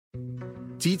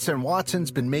Dietz and Watson's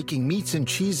been making meats and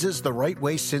cheeses the right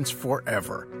way since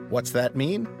forever. What's that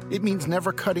mean? It means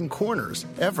never cutting corners,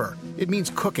 ever. It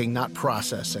means cooking, not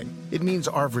processing. It means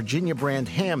our Virginia brand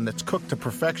ham that's cooked to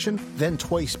perfection, then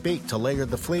twice baked to layer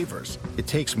the flavors. It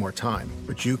takes more time,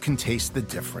 but you can taste the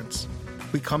difference.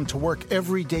 We come to work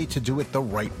every day to do it the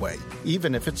right way,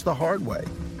 even if it's the hard way.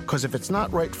 Because if it's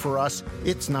not right for us,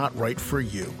 it's not right for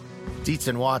you. Dietz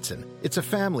and Watson, it's a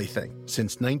family thing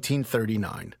since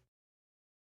 1939.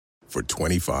 For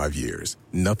 25 years,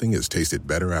 nothing has tasted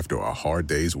better after a hard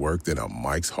day's work than a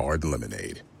Mike's Hard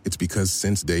Lemonade. It's because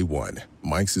since day one,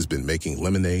 Mike's has been making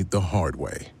lemonade the hard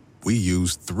way. We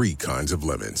use 3 kinds of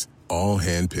lemons, all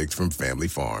hand-picked from family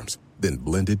farms, then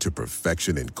blended to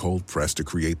perfection in cold press to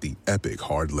create the epic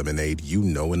hard lemonade you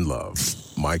know and love.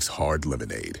 Mike's Hard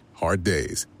Lemonade. Hard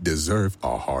days deserve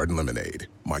a hard lemonade.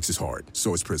 Mike's is hard,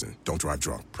 so is prison. Don't drive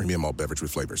drunk. Premium malt beverage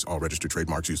with flavors. All registered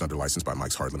trademarks used under license by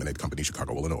Mike's Hard Lemonade Company,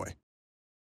 Chicago, Illinois.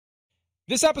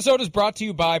 This episode is brought to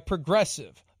you by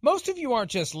Progressive. Most of you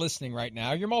aren't just listening right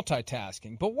now, you're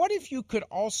multitasking. But what if you could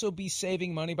also be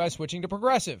saving money by switching to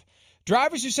Progressive?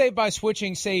 Drivers who save by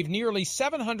switching save nearly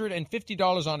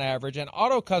 $750 on average, and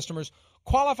auto customers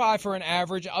qualify for an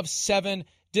average of 7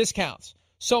 discounts.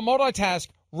 So multitask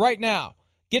right now.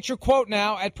 Get your quote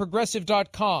now at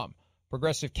Progressive.com.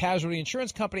 Progressive Casualty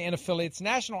Insurance Company and affiliates,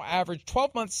 national average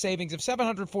 12-month savings of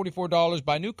 $744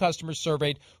 by new customers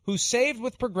surveyed who saved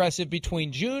with Progressive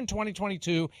between June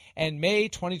 2022 and May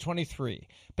 2023.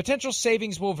 Potential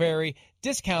savings will vary.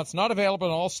 Discounts not available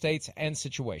in all states and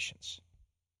situations.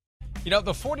 You know,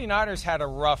 the 49ers had a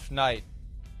rough night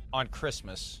on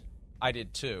Christmas. I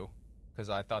did too, because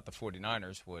I thought the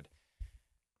 49ers would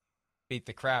beat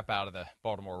the crap out of the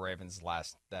Baltimore Ravens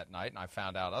that night, and I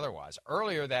found out otherwise.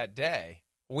 Earlier that day,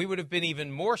 we would have been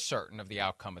even more certain of the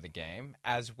outcome of the game,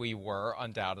 as we were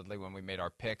undoubtedly when we made our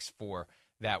picks for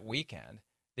that weekend.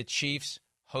 The Chiefs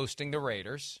hosting the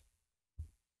Raiders.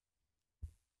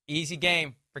 Easy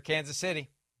game for Kansas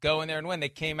City. Go in there and win. They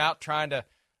came out trying to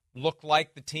look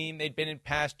like the team they'd been in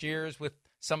past years with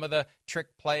some of the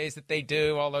trick plays that they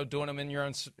do, although doing them in your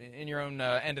own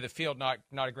end of the field, not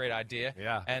a great idea.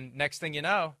 Yeah. And next thing you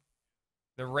know,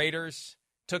 the Raiders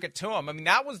took it to them. I mean,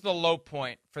 that was the low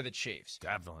point for the Chiefs.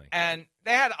 Definitely. And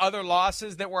they had other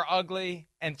losses that were ugly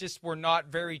and just were not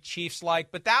very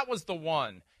Chiefs-like, but that was the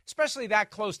one, especially that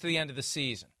close to the end of the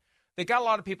season. They got a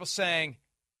lot of people saying,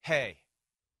 hey,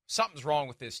 something's wrong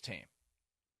with this team.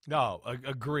 No,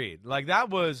 agreed. Like, that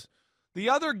was –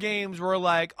 the other games were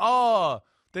like, oh,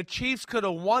 the Chiefs could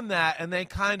have won that, and they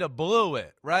kind of blew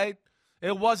it, right?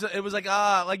 It was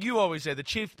like you always say, the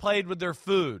Chiefs played with their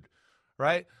food,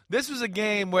 right? This was a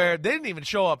game where they didn't even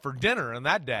show up for dinner on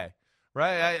that day,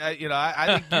 right?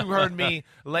 I think you heard me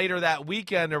later that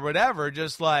weekend or whatever,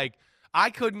 just like I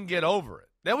couldn't get over it.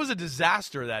 That was a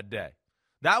disaster that day.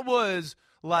 That was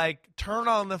like turn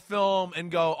on the film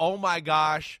and go, oh, my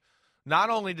gosh, not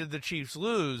only did the Chiefs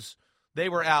lose, they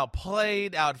were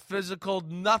outplayed, out-physical.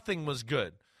 Nothing was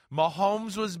good.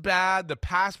 Mahomes was bad. The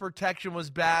pass protection was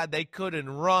bad. They couldn't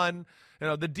run. You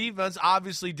know, the defense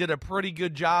obviously did a pretty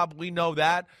good job. We know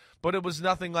that. But it was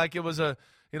nothing like it was a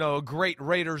great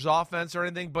Raiders offense or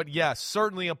anything. But, yes,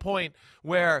 certainly a point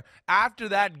where after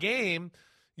that game,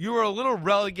 you were a little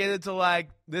relegated to like,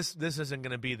 this isn't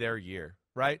going to be their year,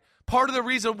 right? Part of the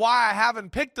reason why I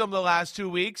haven't picked them the last 2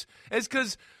 weeks is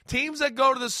because teams that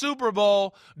go to the Super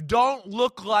Bowl don't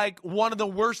look like one of the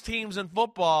worst teams in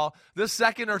football the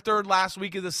second or third last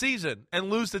week of the season and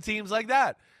lose to teams like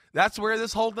that. That's where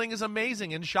this whole thing is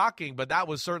amazing and shocking, but that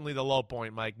was certainly the low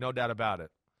point, Mike, no doubt about it.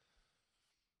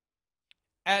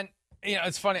 And,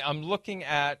 it's funny. I'm looking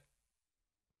at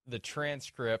the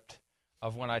transcript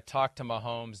of when I talked to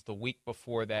Mahomes the week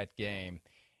before that game,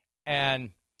 and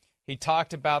he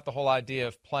talked about the whole idea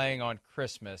of playing on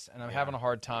Christmas, and I'm having a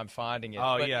hard time finding it.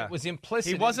 Oh, but yeah. It was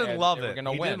implicit. He wasn't loving it. They were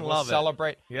going to win. Didn't we'll love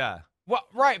celebrate. It. Yeah. Well,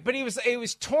 right, but he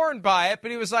was torn by it,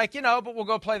 but he was like, but we'll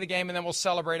go play the game, and then we'll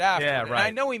celebrate after. Yeah, right. And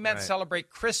I know he meant celebrate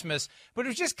Christmas, but it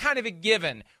was just kind of a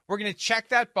given. We're going to check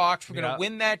that box. We're going to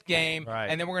win that game,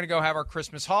 and then we're going to go have our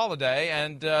Christmas holiday.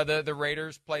 And the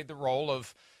Raiders played the role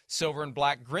of silver and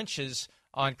black Grinches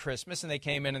on Christmas, and they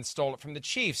came in and stole it from the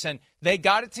Chiefs. And they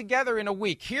got it together in a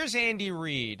week. Here's Andy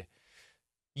Reid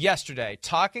yesterday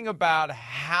talking about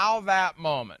how that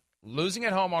moment, losing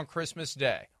at home on Christmas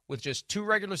Day, with just 2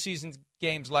 regular season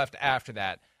games left after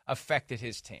that, affected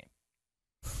his team.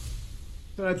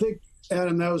 And I think,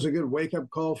 Adam, that was a good wake-up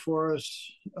call for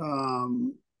us.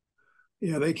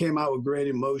 They came out with great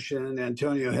emotion.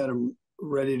 Antonio had them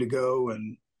ready to go,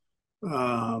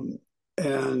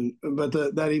 but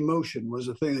that emotion was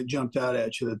the thing that jumped out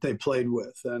at you that they played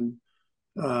with. And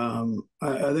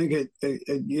I think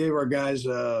it gave our guys,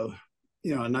 a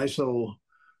nice little,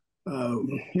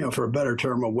 for a better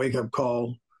term, a wake up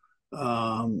call.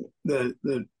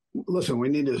 That listen, we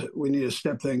need to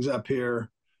step things up here.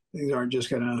 Things aren't just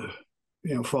going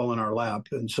to, fall in our lap,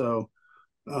 and so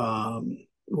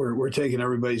we're taking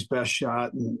everybody's best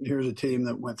shot. And here's a team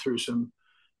that went through some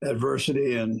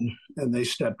adversity, and they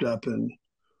stepped up and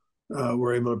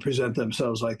were able to present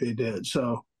themselves like they did.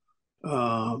 So,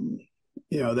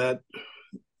 that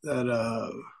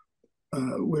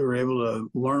we were able to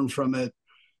learn from it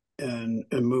and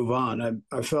move on.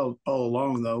 I felt all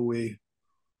along, though, we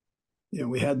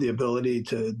had the ability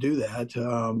to do that.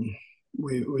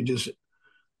 We just,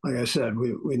 like I said,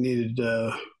 we needed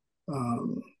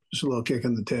just a little kick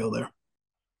in the tail there.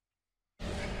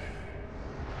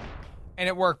 And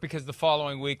it worked because the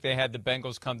following week they had the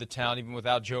Bengals come to town. Even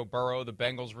without Joe Burrow, the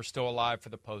Bengals were still alive for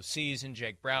the postseason.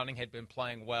 Jake Browning had been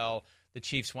playing well. The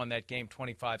Chiefs won that game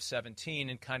 25-17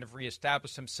 and kind of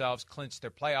reestablished themselves, clinched their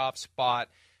playoff spot.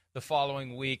 The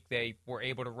following week they were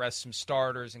able to rest some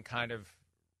starters and kind of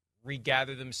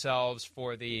regather themselves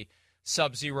for the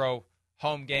sub-zero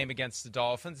home game against the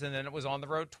Dolphins. And then it was on the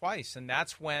road twice. And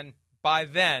that's when, by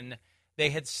then, they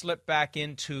had slipped back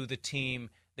into the team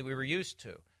that we were used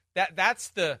to. That's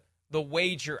the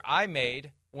wager I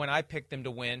made when I picked them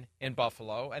to win in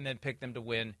Buffalo and then picked them to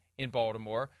win in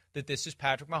Baltimore, that this is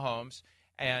Patrick Mahomes,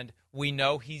 and we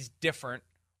know he's different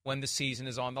when the season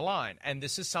is on the line. And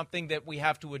this is something that we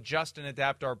have to adjust and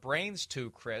adapt our brains to,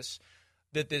 Chris,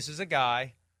 that this is a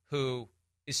guy who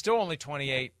is still only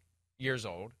 28 years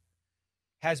old,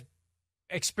 has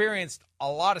experienced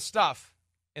a lot of stuff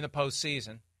in the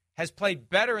postseason, has played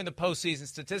better in the postseason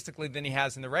statistically than he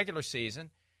has in the regular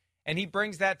season, and he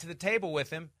brings that to the table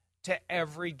with him to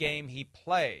every game he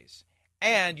plays.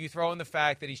 And you throw in the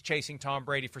fact that he's chasing Tom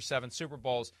Brady for 7 Super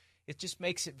Bowls, it just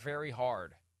makes it very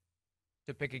hard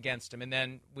to pick against him. And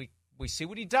then we see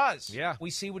what he does. Yeah.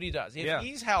 We see what he does. If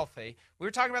he's healthy, we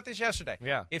were talking about this yesterday.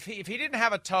 Yeah. If he didn't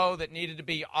have a toe that needed to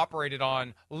be operated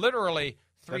on literally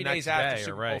 3 days after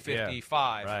Super Bowl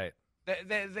 55, right.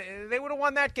 They would have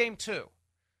won that game too.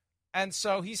 And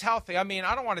so he's healthy. I mean,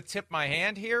 I don't want to tip my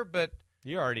hand here, but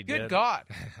you already did. Good God.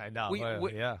 I know.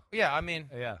 Yeah, I mean,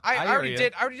 yeah. I already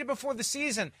did. I already did before the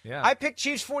season. Yeah. I picked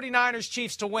Chiefs 49ers,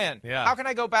 Chiefs to win. Yeah. How can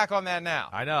I go back on that now?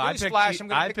 I know. I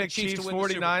picked Chiefs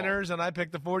 49ers, and I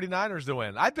picked the 49ers to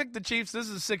win. I picked the Chiefs. This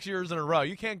is 6 years in a row.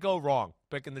 You can't go wrong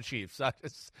picking the Chiefs.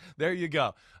 There you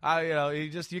go.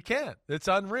 You can't. It's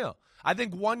unreal. I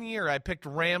think one year I picked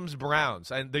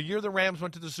Rams-Browns, and the year the Rams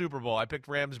went to the Super Bowl, I picked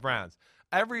Rams-Browns.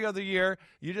 Every other year,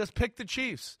 you just pick the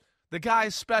Chiefs. The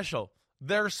guy's special.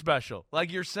 They're special.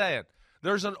 Like you're saying,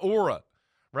 there's an aura,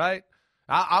 right?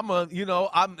 I'm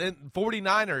in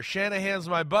 49ers. Shanahan's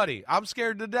my buddy. I'm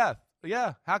scared to death.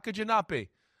 Yeah, how could you not be?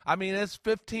 I mean, it's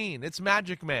 15. It's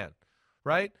Magic Man,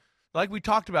 right? Like we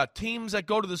talked about, teams that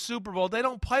go to the Super Bowl, they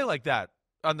don't play like that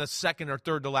on the second or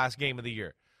third to last game of the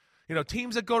year.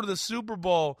 Teams that go to the Super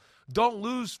Bowl don't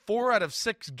lose 4 out of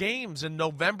 6 games in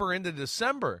November into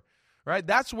December, right?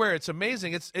 That's where it's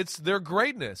amazing. It's their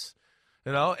greatness.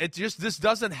 This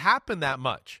doesn't happen that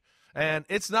much. And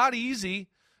it's not easy,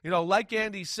 like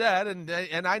Andy said,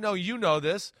 and I know you know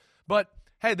this, but,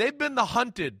 hey, they've been the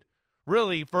hunted,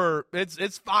 really, for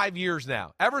it's 5 years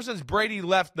now. Ever since Brady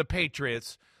left the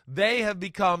Patriots, they have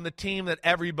become the team that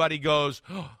everybody goes,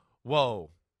 oh, whoa,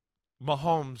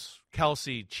 Mahomes,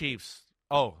 Kelsey, Chiefs.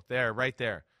 Oh, right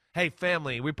there. Hey,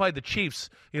 family, we played the Chiefs,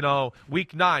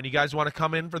 week 9. You guys want to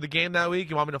come in for the game that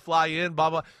week? You want me to fly you in? Blah,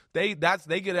 blah. They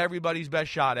get everybody's best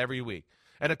shot every week.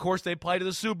 And, of course, they play to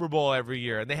the Super Bowl every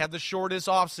year, and they have the shortest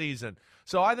offseason.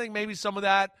 So I think maybe some of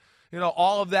that,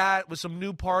 all of that with some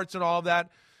new parts and all of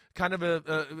that kind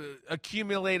of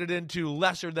accumulated into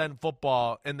lesser than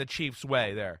football in the Chiefs'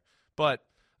 way there. But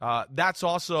that's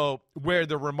also where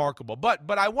they're remarkable. But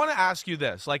I want to ask you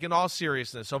this, like in all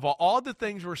seriousness, of all the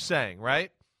things we're saying,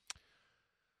 right?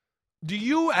 Do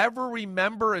you ever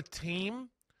remember a team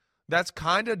that's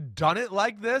kind of done it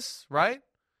like this, right?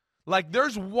 Like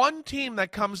there's one team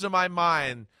that comes to my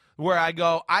mind where I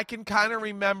go, I can kind of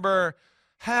remember,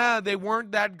 they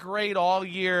weren't that great all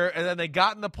year, and then they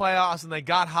got in the playoffs and they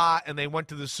got hot and they went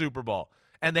to the Super Bowl.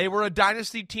 And they were a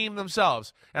dynasty team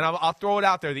themselves. And I'll throw it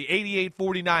out there, the 88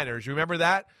 49ers. Remember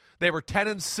that? They were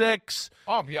 10-6.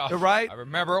 Oh, yeah. Right? I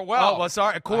remember it well. Oh, well,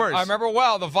 sorry, of course. I remember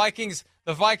well. The Vikings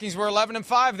were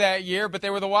 11-5 that year, but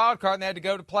they were the wild card, and they had to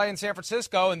go to play in San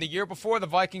Francisco. And the year before, the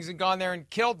Vikings had gone there and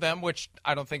killed them, which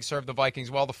I don't think served the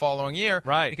Vikings well the following year.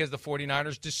 Right. Because the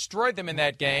 49ers destroyed them in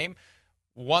that game.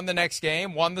 won the next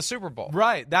game, won the Super Bowl.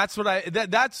 Right. That's what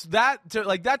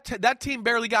that team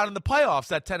barely got in the playoffs,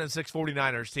 that 10-6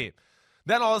 49ers team.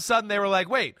 Then all of a sudden they were like,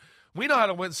 wait, we know how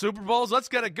to win Super Bowls. Let's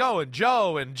get it going.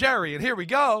 Joe and Jerry, and here we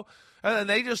go. And then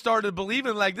they just started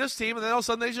believing like this team, and then all of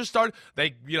a sudden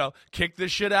they kicked the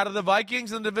shit out of the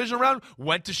Vikings in the division round,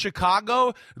 went to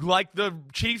Chicago like the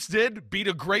Chiefs did, beat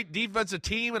a great defensive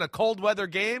team in a cold weather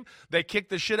game. They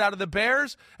kicked the shit out of the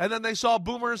Bears, and then they saw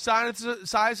Boomer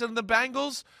Esiason and the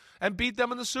Bengals and beat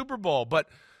them in the Super Bowl. But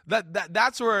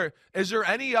that's where, is there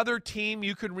any other team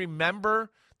you can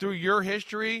remember through your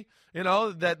history,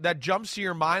 that jumps to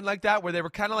your mind like that, where they were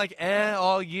kind of like,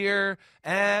 all year,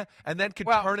 and then could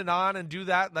turn it on and do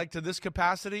that, like, to this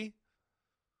capacity?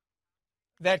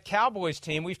 That Cowboys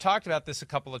team, we've talked about this a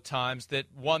couple of times, that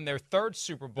won their third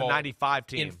Super Bowl. The 95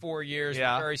 team. In 4 years with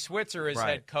Yeah. Barry Switzer as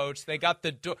head coach. They got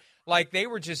they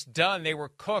were just done. They were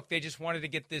cooked. They just wanted to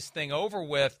get this thing over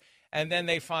with. And then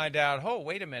they find out, oh,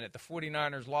 wait a minute, the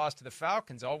 49ers lost to the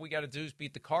Falcons. All we got to do is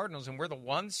beat the Cardinals, and we're the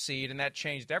 1 seed, and that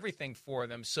changed everything for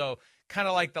them. So kind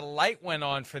of like the light went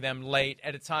on for them late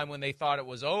at a time when they thought it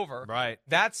was over. Right.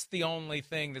 That's the only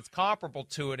thing that's comparable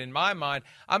to it in my mind.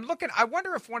 I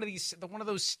wonder if one of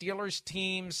those Steelers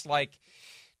teams, like,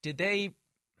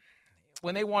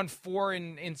 when they won 4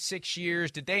 in 6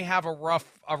 years, did they have a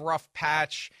rough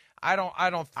patch? I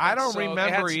don't think so.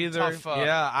 remember either. Tough,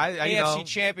 AFC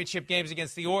Championship games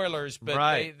against the Oilers, but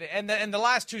right. and the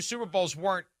last 2 Super Bowls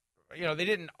weren't, they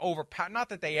didn't overpower. Not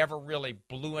that they ever really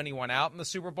blew anyone out in the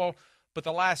Super Bowl, but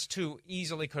the last 2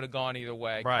 easily could have gone either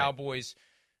way. Right. Cowboys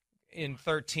in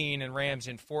 13 and Rams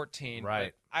in 14.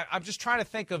 Right. But I'm just trying to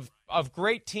think of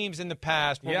great teams in the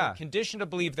past where we're conditioned to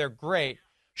believe they're great.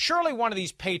 Surely one of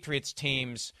these Patriots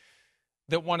teams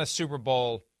that won a Super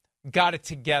Bowl got it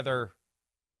together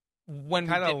when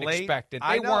we didn't expect it.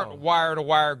 They weren't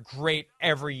wire-to-wire great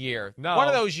every year. No. One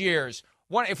of those years,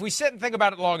 if we sit and think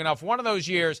about it long enough, one of those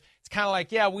years, it's kind of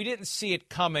like, we didn't see it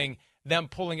coming, them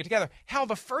pulling it together. Hell,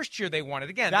 the first year they won it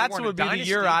again. That would be the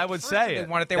year I would say they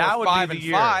won it. They were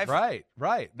 5-5.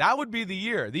 Right. That would be the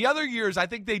year. The other years, I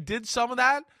think they did some of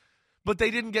that, but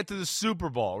they didn't get to the Super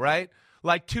Bowl, right?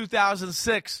 Like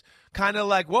 2006, kind of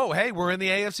like, whoa, hey, we're in the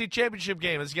AFC Championship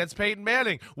game. It's against Peyton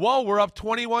Manning. Whoa, we're up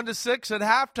 21-6 at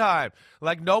halftime.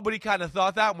 Like, nobody kind of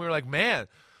thought that, and we were like, man,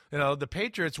 the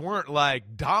Patriots weren't,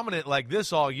 like, dominant like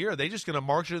this all year. They just going to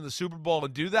march into the Super Bowl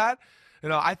and do that?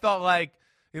 I thought, like,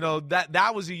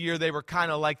 that was a year they were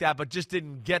kind of like that, but just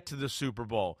didn't get to the Super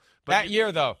Bowl. But that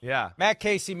year, though, Matt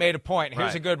Casey made a point.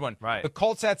 Here's a good one. Right. The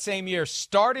Colts that same year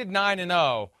started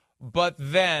 9-0. But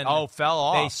then fell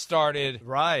off. They started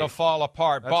to fall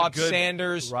apart. Bob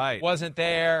Sanders wasn't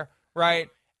there, right?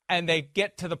 And they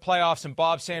get to the playoffs, and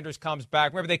Bob Sanders comes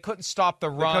back. Remember, they couldn't stop the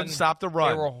run.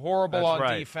 They were horrible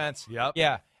on defense. Yep.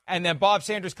 Yeah. And then Bob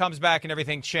Sanders comes back, and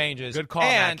everything changes. Good call,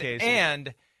 Matt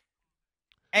Casey.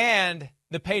 And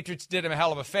the Patriots did him a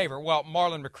hell of a favor. Well,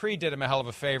 Marlon McCree did him a hell of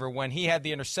a favor when he had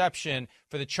the interception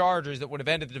for the Chargers that would have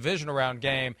ended the divisional round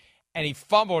game, and he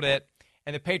fumbled it.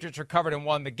 And the Patriots recovered and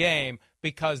won the game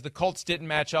because the Colts didn't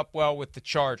match up well with the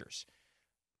Chargers.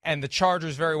 And the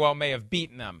Chargers very well may have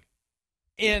beaten them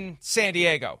in San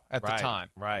Diego at the time.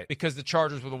 Right. Because the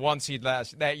Chargers were the 1 seed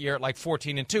that year at like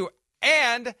 14-2.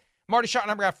 And Marty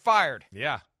Schottenheimer got fired.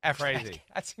 Yeah. Crazy.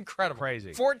 That's incredible.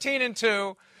 Crazy.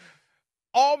 14-2,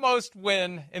 almost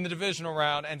win in the divisional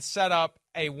round and set up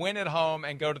a win at home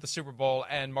and go to the Super Bowl,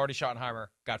 and Marty Schottenheimer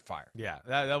got fired. Yeah,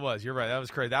 that was. You're right. That was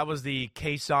crazy. That was the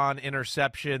Kayson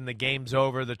interception. The game's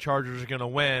over. The Chargers are going to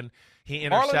win. He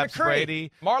intercepts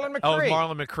Brady. Marlon McCree. Oh,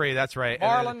 Marlon McCree. That's right.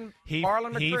 Marlon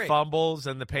McCree. He fumbles,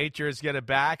 and the Patriots get it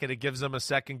back, and it gives them a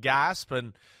second gasp,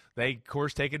 and they, of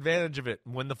course, take advantage of it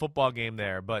and win the football game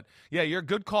there. But, yeah, you're a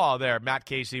good call there, Matt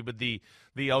Casey, with the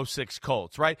 06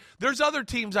 Colts, right? There's other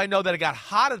teams I know that got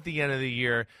hot at the end of the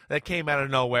year that came out of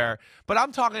nowhere, but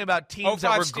I'm talking about teams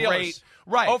that were Steelers. Great.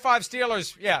 Right. 05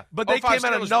 Steelers, yeah. But they came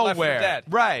out of nowhere.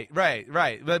 Right.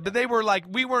 But they were like,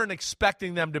 we weren't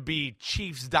expecting them to be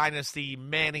Chiefs dynasty,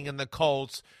 Manning and the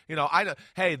Colts.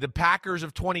 Hey, the Packers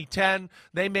of 2010,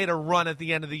 they made a run at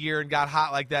the end of the year and got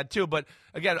hot like that too. But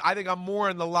again, I think I'm more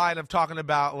in the line of talking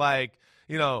about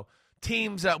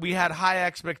teams that we had high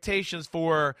expectations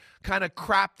for kind of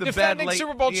crap the bed late defending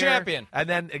Super Bowl champion. And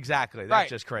then, exactly,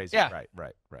 that's just crazy. Yeah.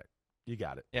 Right. You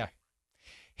got it. Yeah.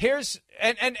 Here's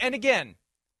and again,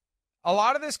 a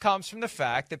lot of this comes from the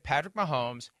fact that Patrick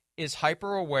Mahomes is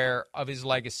hyper aware of his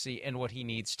legacy and what he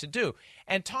needs to do.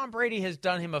 And Tom Brady has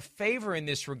done him a favor in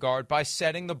this regard by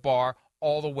setting the bar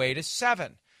all the way to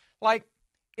 7. Like,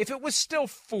 if it was still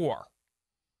 4,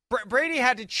 Brady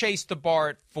had to chase the bar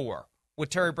at 4 with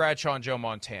Terry Bradshaw and Joe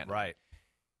Montana. Right.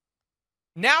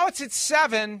 Now it's at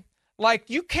 7. Like,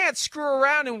 you can't screw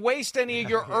around and waste any of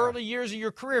your early years of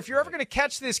your career. If you're ever going to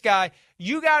catch this guy,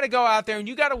 you got to go out there and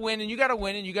you got to win and you got to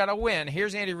win and you got to win.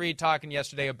 Here's Andy Reid talking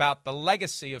yesterday about the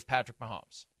legacy of Patrick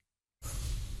Mahomes.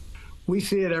 We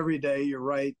see it every day. You're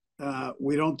right.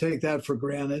 We don't take that for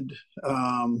granted.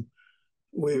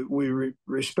 We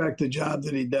respect the job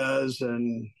that he does,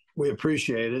 and we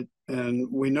appreciate it. And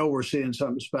we know we're seeing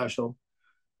something special.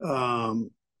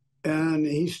 And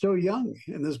he's still young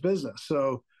in this business.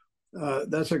 So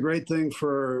that's a great thing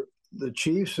for the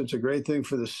Chiefs. It's a great thing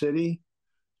for the city.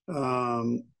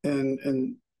 And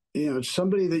it's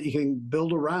somebody that you can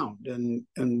build around.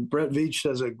 And Brett Veach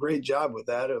does a great job with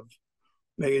that, of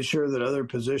making sure that other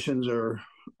positions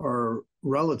are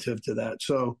relative to that.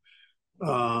 So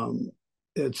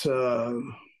it's a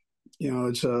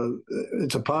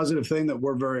positive thing that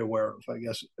we're very aware of, I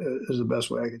guess, is the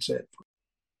best way I could say it.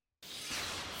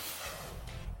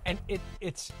 And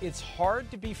it's hard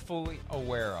to be fully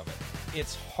aware of it.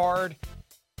 It's hard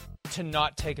to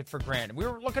not take it for granted. We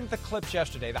were looking at the clips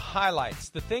yesterday, the highlights,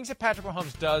 the things that Patrick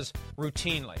Mahomes does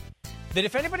routinely, that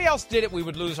if anybody else did it, we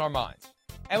would lose our minds.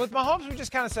 And with Mahomes, we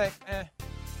just kind of say,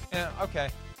 okay,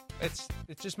 it's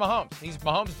just Mahomes. He's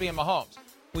Mahomes being Mahomes.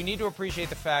 We need to appreciate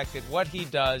the fact that what he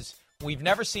does, we've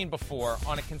never seen before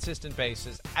on a consistent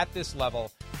basis at this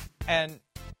level. And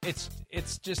it's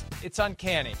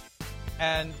uncanny.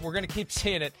 And we're going to keep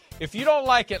seeing it. If you don't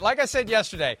like it, like I said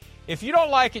yesterday, if you don't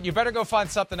like it, you better go find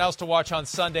something else to watch on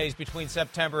Sundays between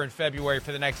September and February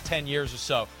for the next 10 years or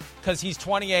so, because he's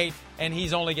 28 and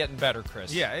he's only getting better,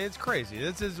 Chris. Yeah, it's crazy.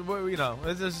 This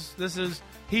is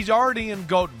he's already in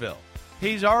Goatville.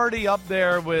 He's already up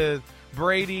there with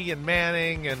Brady and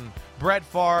Manning and Brett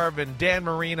Favre and Dan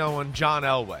Marino and John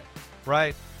Elway,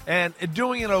 right? And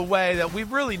doing it in a way that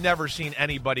we've really never seen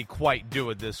anybody quite do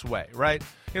it this way, right?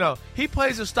 He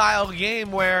plays a style of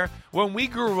game where when we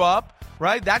grew up,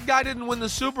 right, that guy didn't win the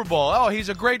Super Bowl. Oh, he's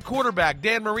a great quarterback.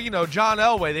 Dan Marino, John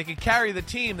Elway, they can carry the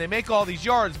team. They make all these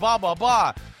yards, blah, blah,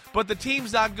 blah. But the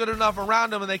team's not good enough around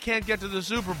them and they can't get to the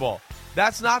Super Bowl.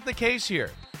 That's not the case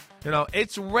here.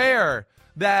 It's rare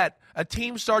that a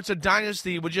team starts a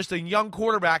dynasty with just a young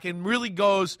quarterback and really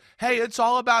goes, hey, it's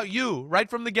all about you right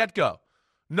from the get-go.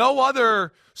 No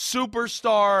other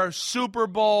superstar, Super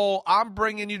Bowl, I'm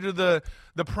bringing you to the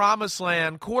promised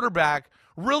land quarterback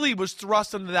really was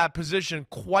thrust into that position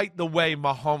quite the way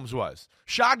Mahomes was.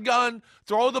 Shotgun,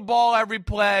 throw the ball every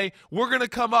play. We're going to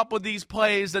come up with these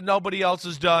plays that nobody else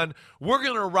has done. We're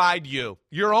going to ride you.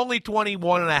 You're only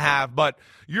 21 and a half, but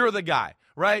you're the guy,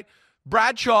 right?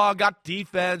 Bradshaw got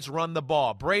defense, run the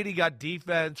ball. Brady got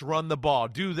defense, run the ball.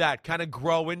 Do that. Kind of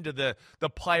grow into the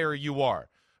player you are,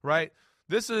 right?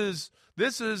 This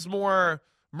is more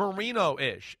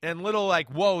Marino-ish and little like,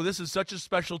 whoa, this is such a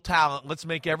special talent. Let's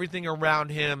make everything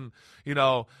around him,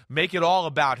 make it all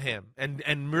about him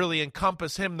and really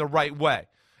encompass him the right way.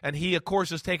 And he, of course,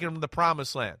 has taken him to the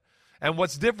promised land. And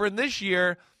what's different this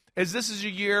year is this is a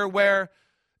year where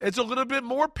it's a little bit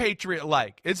more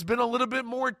Patriot-like. It's been a little bit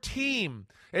more team.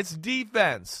 It's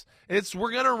defense.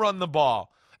 We're going to run the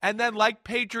ball. And then like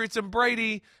Patriots and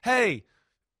Brady, hey,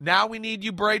 now we need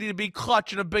you, Brady, to be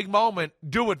clutch in a big moment.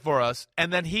 Do it for us,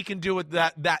 and then he can do it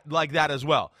like that as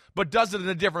well. But does it in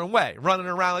a different way, running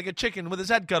around like a chicken with his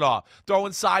head cut off,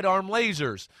 throwing sidearm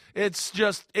lasers. It's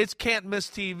can't miss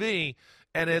TV,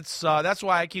 and that's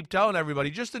why I keep telling everybody,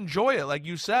 just enjoy it, like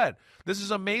you said. This is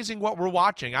amazing what we're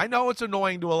watching. I know it's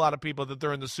annoying to a lot of people that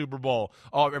they're in the Super Bowl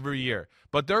every year,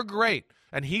 but they're great.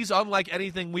 And he's unlike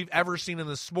anything we've ever seen in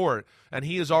the sport, and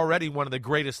he is already one of the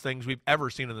greatest things we've ever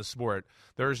seen in the sport.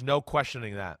 There is no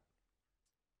questioning that.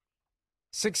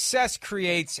 Success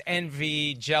creates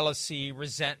envy, jealousy,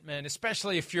 resentment,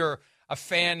 especially if you're a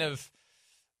fan of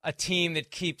a team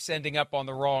that keeps ending up on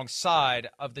the wrong side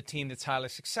of the team that's highly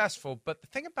successful. But the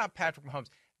thing about Patrick Mahomes,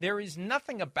 there is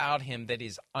nothing about him that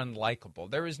is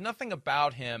unlikable. There is nothing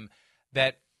about him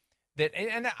that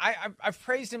and I've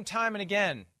praised him time and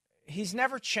again. He's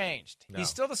never changed. No. He's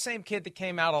still the same kid that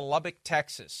came out of Lubbock,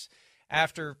 Texas,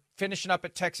 after finishing up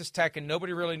at Texas Tech, and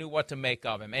nobody really knew what to make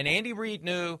of him. And Andy Reid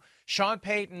knew, Sean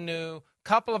Payton knew, a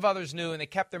couple of others knew, and they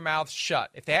kept their mouths shut.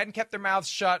 If they hadn't kept their mouths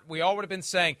shut, we all would have been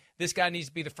saying, this guy needs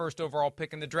to be the first overall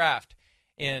pick in the draft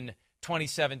in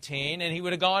 2017, and he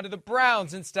would have gone to the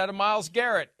Browns instead of Myles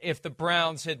Garrett if the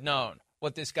Browns had known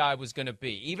what this guy was going to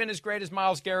be. Even as great as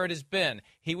Myles Garrett has been,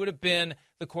 he would have been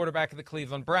the quarterback of the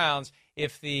Cleveland Browns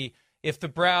if the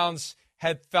Browns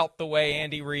had felt the way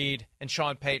Andy Reid and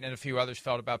Sean Payton and a few others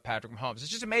felt about Patrick Mahomes. It's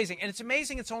just amazing. And it's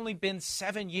amazing it's only been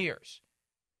 7 years.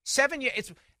 7 years.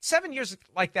 It's 7 years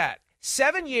like that.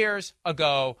 7 years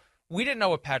ago, we didn't know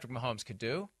what Patrick Mahomes could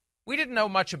do. we didn't know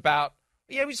much about.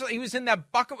 Yeah, he was in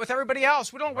that bucket with everybody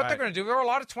else. We don't know what they're going to do. There were a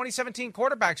lot of 2017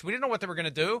 quarterbacks. We didn't know what they were going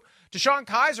to do. Deshaun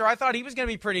Kaiser, I thought he was going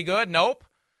to be pretty good. Nope.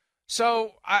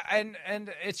 So, and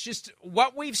it's just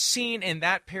what we've seen in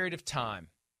that period of time.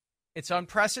 It's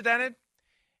unprecedented,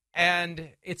 and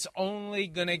it's only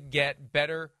going to get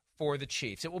better for the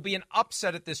Chiefs. It will be an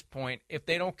upset at this point if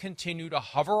they don't continue to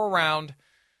hover around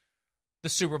the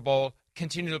Super Bowl,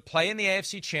 continue to play in the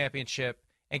AFC Championship,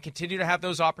 and continue to have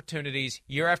those opportunities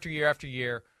year after year after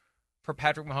year for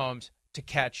Patrick Mahomes to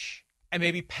catch and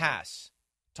maybe pass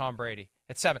Tom Brady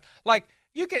at 7. Like,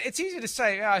 it's easy to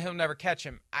say, he'll never catch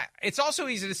him. It's also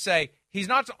easy to say he's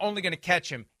not only going to catch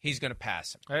him, he's going to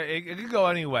pass him. It could go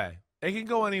any way. It can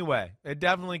go any way. It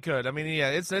definitely could. I mean, yeah,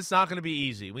 it's not going to be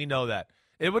easy. We know that.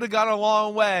 It would have gone a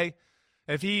long way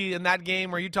if he, in that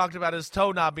game where you talked about his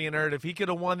toe not being hurt, if he could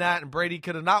have won that and Brady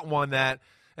could have not won that,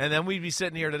 and then we'd be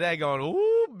sitting here today going,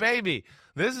 ooh, baby,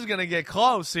 this is going to get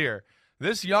close here.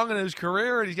 This young in his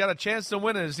career, and he's got a chance to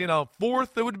win his,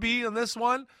 fourth it would be in this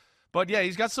one. But, yeah,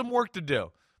 he's got some work to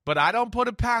do. But I don't put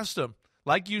it past him.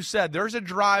 Like you said, there's a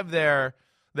drive there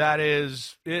that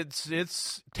is,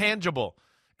 it's tangible.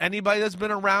 Anybody that's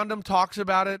been around him talks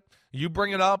about it. You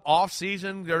bring it up off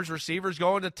season. There's receivers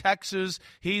going to Texas.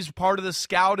 He's part of the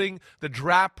scouting, the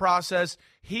draft process.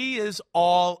 He is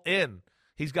all in.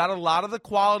 He's got a lot of the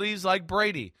qualities like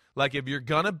Brady. Like, if you're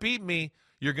going to beat me,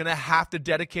 you're going to have to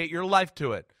dedicate your life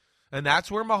to it. And that's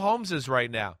where Mahomes is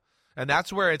right now. And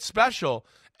that's where it's special.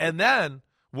 And then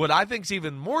what I think is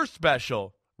even more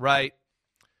special, right,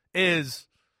 is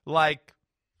like,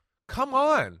 come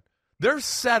on. They're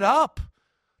set up.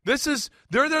 They're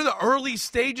the early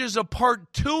stages of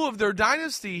part 2 of their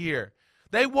dynasty here.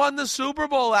 They won the Super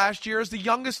Bowl last year as the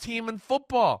youngest team in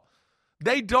football.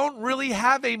 They don't really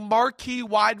have a marquee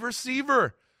wide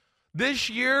receiver. This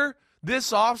year,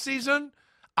 this offseason,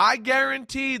 I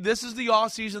guarantee this is the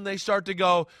offseason they start to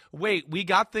go, wait, we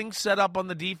got things set up on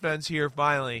the defense here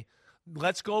finally.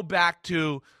 Let's go back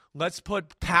to, let's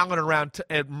put talent around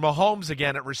at Mahomes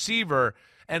again at receiver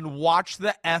and watch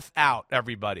the F out,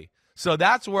 everybody. So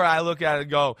that's where I look at it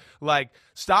and go, like,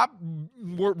 stop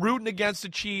rooting against the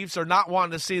Chiefs or not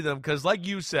wanting to see them because, like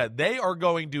you said, they are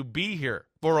going to be here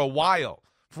for a while,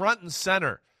 front and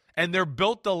center. And they're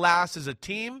built to last as a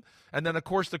team. And then, of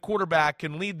course, the quarterback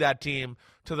can lead that team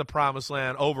to the promised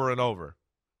land over and over.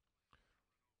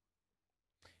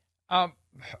 I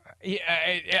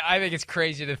think it's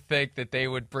crazy to think that they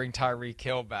would bring Tyreek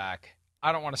Hill back.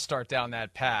 I don't want to start down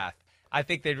that path. I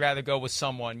think they'd rather go with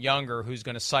someone younger who's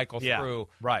going to cycle through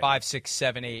 5, 6,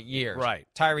 7, 8 years. Right.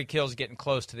 Tyreek Hill's getting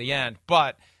close to the end,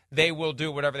 but they will do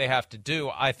whatever they have to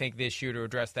do, I think, this year to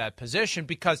address that position,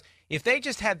 because if they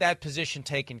just had that position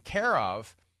taken care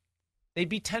of, they'd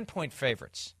be 10-point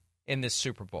favorites in this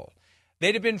Super Bowl.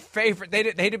 They'd have been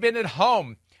they'd have been at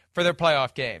home for their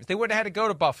playoff games. They wouldn't have had to go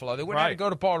to Buffalo. They wouldn't have had to go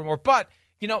to Baltimore. But,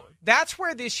 that's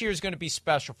where this year is going to be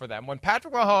special for them. When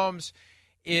Patrick Mahomes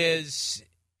is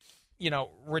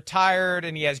retired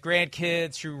and he has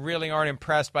grandkids who really aren't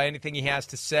impressed by anything he has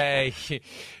to say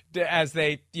as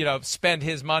they, spend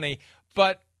his money.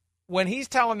 But when he's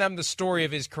telling them the story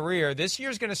of his career, this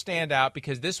year's going to stand out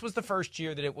because this was the first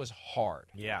year that it was hard.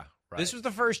 Yeah. Right. This was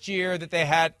the first year that they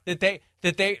had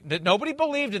that nobody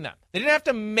believed in them. They didn't have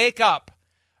to make up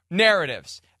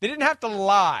narratives. They didn't have to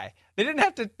lie. They didn't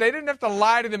have to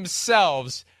lie to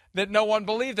themselves that no one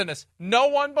believed in us. No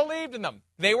one believed in them.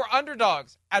 They were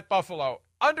underdogs at Buffalo.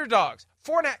 Underdogs.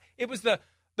 4.5. It was the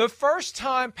first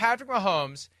time Patrick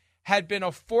Mahomes had been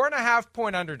a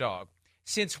 4.5-point underdog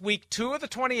since week 2 of the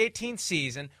 2018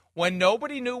 season, when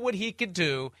nobody knew what he could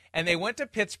do, and they went to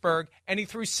Pittsburgh, and he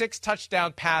threw 6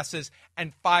 touchdown passes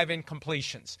and 5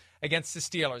 incompletions against the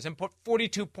Steelers and put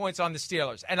 42 points on the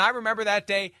Steelers. And I remember that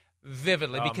day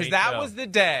vividly because that was the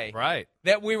day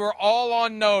that we were all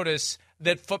on notice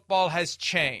that football has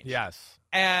changed. Yes.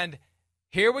 And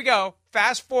here we go.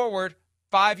 Fast forward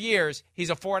 5 years, he's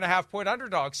a 4.5-point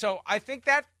underdog. So I think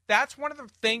that's one of the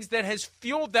things that has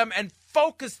fueled them and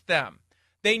focused them.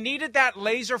 They needed that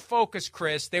laser focus,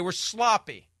 Chris. They were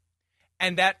sloppy,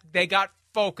 and that they got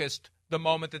focused the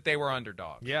moment that they were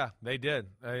underdogs. Yeah, they did.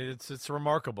 It's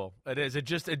remarkable. It is.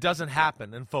 It doesn't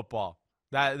happen in football.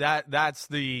 That's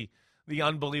the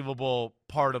unbelievable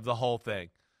part of the whole thing.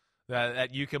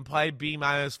 That you can play B-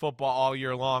 football all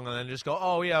year long and then just go,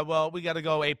 oh yeah, well we got to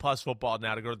go A+ football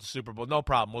now to go to the Super Bowl. No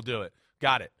problem, we'll do it.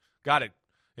 Got it.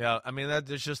 Yeah, I mean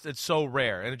it's so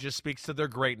rare, and it just speaks to their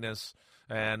greatness.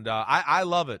 And I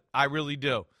love it. I really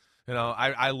do.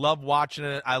 I love watching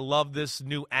it. I love this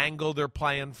new angle they're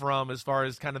playing from as far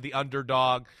as kind of the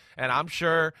underdog. And I'm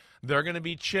sure they're going to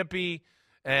be chippy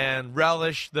and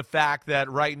relish the fact that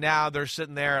right now they're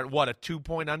sitting there at, what, a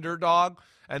 2-point underdog?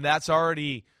 And that's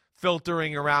already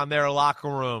filtering around their locker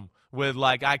room with,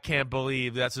 like, I can't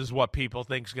believe this is what people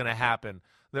think is going to happen.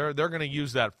 They're going to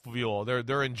use that fuel.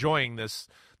 They're enjoying this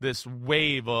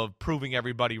wave of proving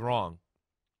everybody wrong.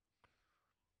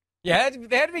 Yeah,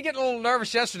 they had to be getting a little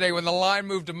nervous yesterday when the line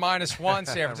moved to -1.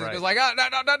 San Francisco Right. was like, oh,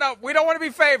 no, we don't want to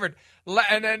be favored.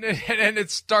 And then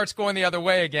it starts going the other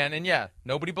way again. And, yeah,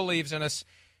 nobody believes in us.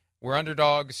 We're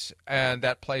underdogs, and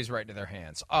that plays right into their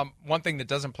hands. One thing that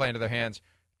doesn't play into their hands,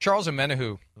 Charles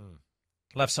Omenihu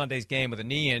left Sunday's game with a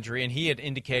knee injury, and he had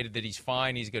indicated that he's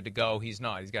fine, he's good to go. He's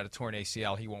not. He's got a torn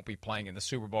ACL. He won't be playing in the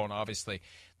Super Bowl, and obviously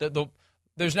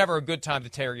there's never a good time to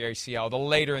tear your ACL. The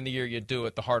later in the year you do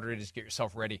it, the harder it is to get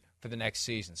yourself ready for the next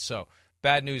season. So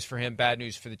bad news for him, bad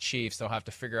news for the Chiefs. They'll have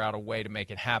to figure out a way to make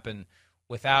it happen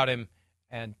without him,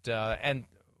 and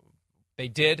they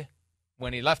did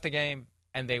when he left the game,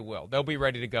 and they will. They'll be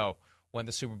ready to go when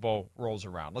the Super Bowl rolls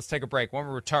around. Let's take a break. When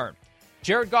we return,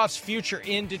 Jared Goff's future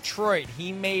in Detroit.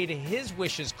 He made his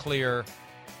wishes clear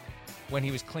when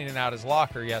he was cleaning out his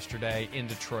locker yesterday in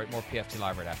Detroit. More PFT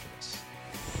Live right after this.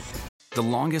 The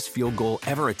longest field goal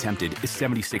ever attempted is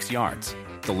 76 yards.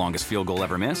 The longest field goal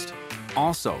ever missed?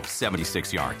 Also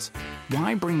 76 yards.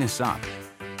 Why bring this up?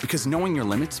 Because knowing your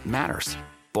limits matters,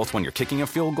 both when you're kicking a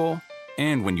field goal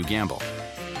and when you gamble.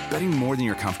 Betting more than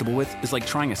you're comfortable with is like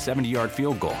trying a 70-yard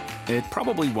field goal. It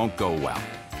probably won't go well.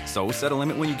 So set a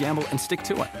limit when you gamble and stick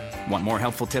to it. Want more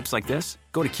helpful tips like this?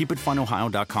 Go to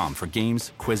keepitfunohio.com for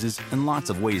games, quizzes, and lots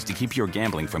of ways to keep your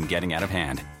gambling from getting out of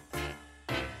hand.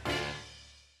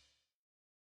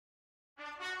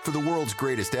 For the world's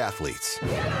greatest athletes,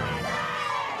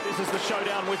 this is the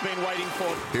showdown we've been waiting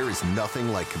for. There is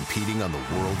nothing like competing on the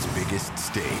world's biggest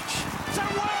stage. It's a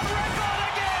world record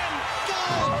again!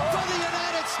 Gold for the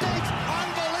United States!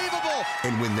 Unbelievable!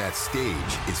 And when that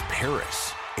stage is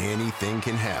Paris, anything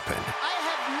can happen. I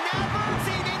have never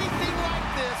seen anything like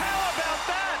this. How about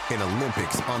that? An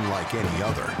Olympics unlike any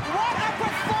other. What a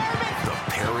performance! The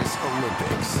Paris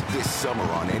Olympics, this summer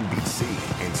on NBC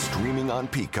and streaming on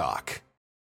Peacock.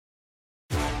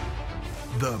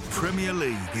 The Premier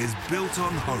League is built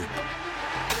on hope.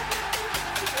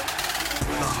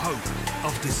 The hope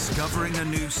of discovering a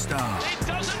new star. It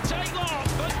doesn't take long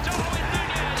for Darwin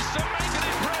Núñez to make an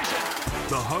impression.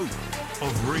 The hope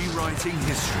of rewriting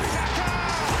history.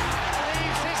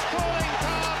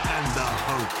 And the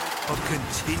hope of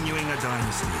continuing a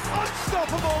dynasty.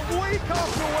 Unstoppable week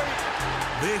after week.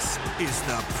 This is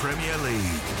the Premier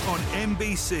League on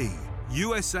NBC,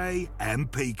 USA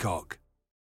and Peacock.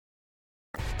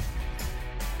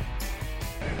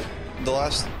 The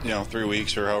last, 3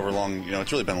 weeks or however long,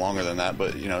 it's really been longer than that,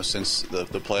 but, since the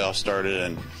playoffs started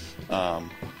and,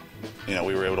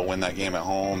 we were able to win that game at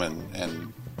home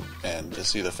and to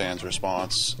see the fans'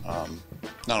 response,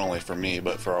 not only for me,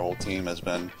 but for our whole team has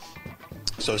been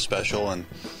so special. And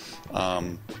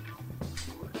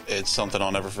it's something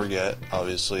I'll never forget.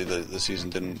 Obviously, the season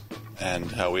didn't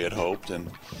end how we had hoped,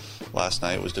 and last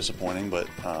night was disappointing, but,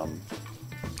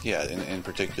 in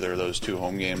particular, those two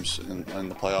home games in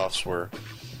the playoffs were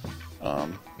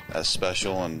as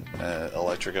special and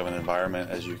electric of an environment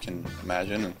as you can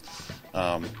imagine.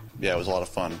 And it was a lot of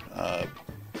fun.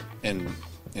 In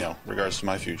regards to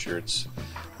my future, it's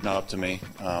not up to me.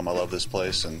 I love this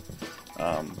place, and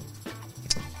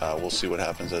we'll see what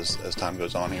happens as time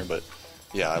goes on here. But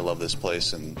I love this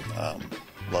place, and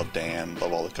love Dan,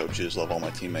 love all the coaches, love all my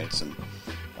teammates, and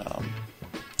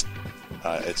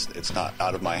it's not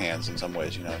out of my hands in some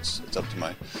ways. It's up to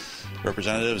my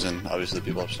representatives and obviously the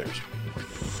people upstairs.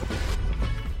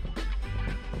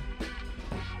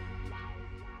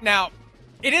 Now,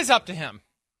 it is up to him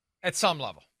at some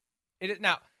level.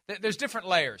 Now, there's different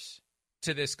layers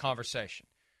to this conversation.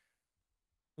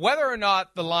 Whether or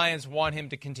not the Lions want him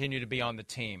to continue to be on the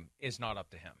team is not up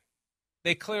to him.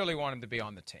 They clearly want him to be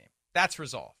on the team. That's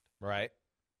resolved. Right.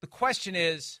 The question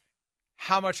is,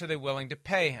 how much are they willing to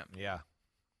pay him? Yeah.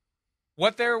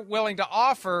 What they're willing to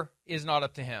offer is not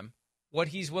up to him. What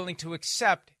he's willing to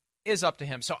accept is up to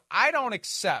him. So I don't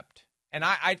accept, and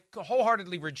I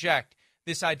wholeheartedly reject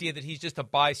this idea that he's just a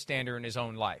bystander in his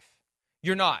own life.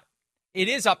 You're not. It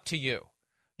is up to you.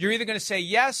 You're either going to say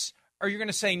yes or you're going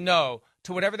to say no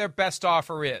to whatever their best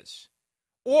offer is.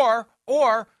 Or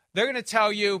they're going to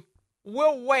tell you,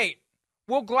 we'll wait.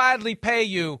 We'll gladly pay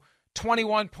you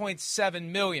 $21.7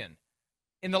 million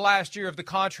in the last year of the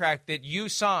contract that you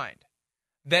signed,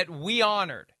 that we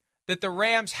honored, that the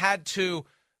Rams had to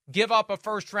give up a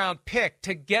first-round pick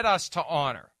to get us to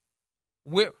honor.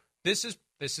 This is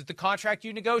the contract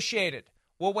you negotiated.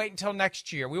 We'll wait until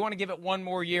next year. We want to give it one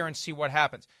more year and see what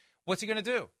happens. What's he going to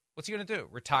do?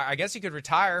 Retire? I guess he could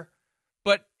retire,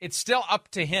 but it's still up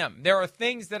to him. There are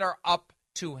things that are up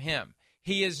to him.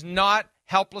 He is not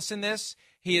helpless in this.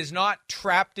 He is not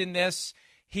trapped in this.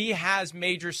 He has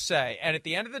major say. And at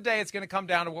the end of the day, it's going to come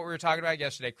down to what we were talking about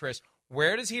yesterday, Chris.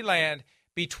 Where does he land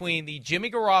between the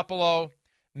Jimmy Garoppolo,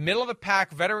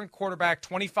 middle-of-the-pack veteran quarterback,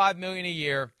 $25 million a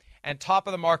year, and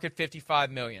top-of-the-market,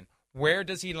 $55 million? Where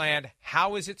does he land?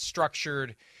 How is it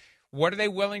structured? What are they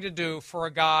willing to do for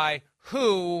a guy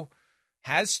who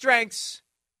has strengths,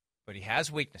 but he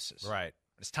has weaknesses? Right.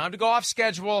 When it's time to go off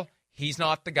schedule, he's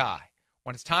not the guy.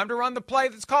 When it's time to run the play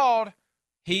that's called,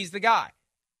 he's the guy.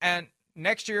 And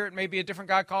next year, it may be a different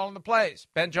guy calling the plays.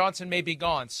 Ben Johnson may be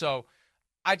gone. So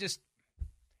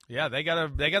yeah, they gotta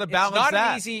balance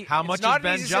that. How much is Ben Johnson? It's not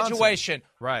an easy situation.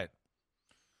 Right.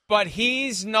 But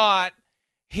he's not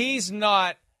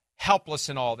helpless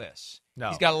in all this. No.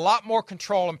 He's got a lot more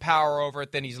control and power over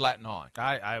it than he's letting on.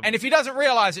 And if he doesn't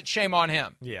realize it, shame on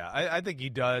him. Yeah, I think he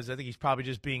does. I think he's probably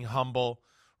just being humble,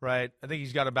 right? I think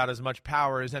he's got about as much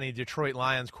power as any Detroit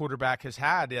Lions quarterback has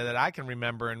had that I can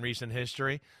remember in recent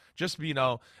history. Just,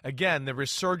 again, the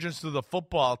resurgence of the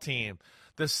football team.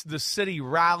 The city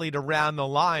rallied around the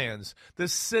Lions. The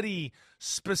city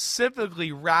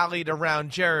specifically rallied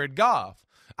around Jared Goff.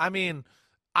 I mean,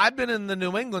 I've been in the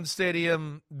New England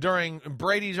Stadium during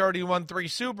Brady's already won 3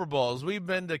 Super Bowls. We've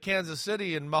been to Kansas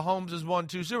City and Mahomes has won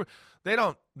 2 Super. They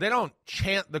don't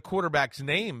chant the quarterback's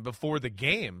name before the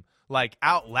game like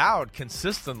out loud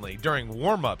consistently during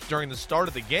warm-ups, during the start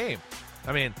of the game.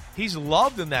 I mean, he's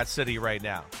loved in that city right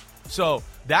now. So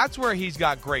that's where he's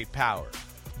got great power.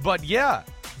 But yeah,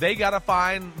 they got to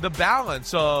find the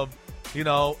balance of,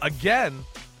 again,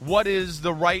 what is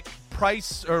the right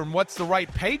price or what's the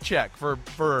right paycheck for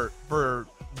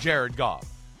Jared Goff.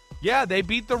 Yeah, they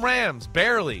beat the Rams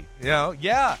barely.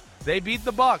 Yeah, they beat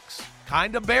the Bucks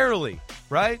kind of barely,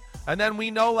 right? And then we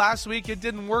know last week it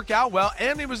didn't work out well,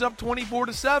 and he was up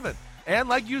 24-7. And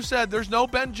like you said, there's no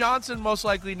Ben Johnson most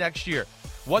likely next year.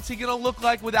 What's he going to look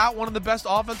like without one of the best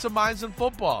offensive minds in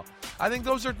football? I think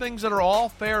those are things that are all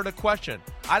fair to question.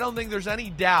 I don't think there's any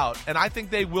doubt, and I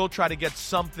think they will try to get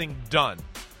something done,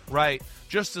 right,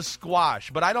 just to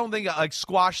squash. But I don't think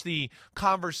squash the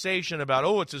conversation about,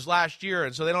 it's his last year,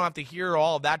 and so they don't have to hear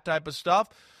all of that type of stuff.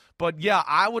 But, yeah,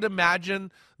 I would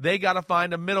imagine they got to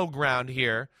find a middle ground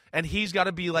here, and he's got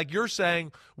to be, like you're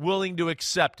saying, willing to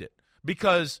accept it.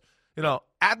 Because,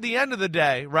 at the end of the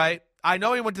day, right, I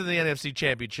know he went to the NFC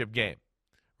Championship game,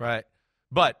 right?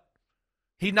 But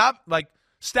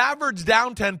Stafford's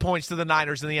down 10 points to the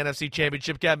Niners in the NFC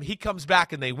Championship game. He comes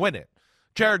back and they win it.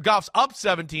 Jared Goff's up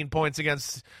 17 points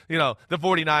against, the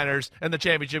 49ers in the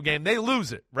championship game. They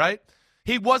lose it, right?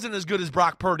 He wasn't as good as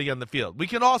Brock Purdy on the field. We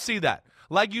can all see that.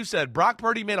 Like you said, Brock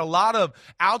Purdy made a lot of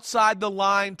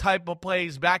outside-the-line type of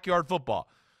plays, backyard football.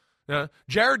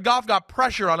 Jared Goff got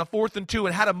pressure on a 4th and 2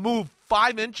 and had to move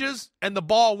 5 inches, and the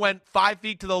ball went 5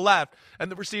 feet to the left,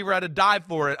 and the receiver had to dive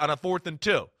for it on a 4th and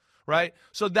 2, right?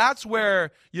 So that's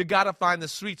where you got to find the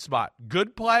sweet spot.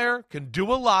 Good player, can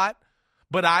do a lot,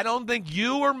 but I don't think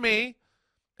you or me,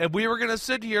 if we were going to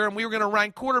sit here and we were going to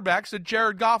rank quarterbacks, that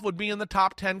Jared Goff would be in the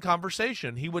top 10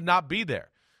 conversation. He would not be there.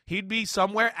 He'd be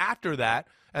somewhere after that,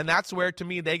 and that's where, to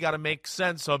me, they got to make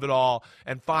sense of it all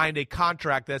and find a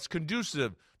contract that's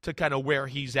conducive to kind of where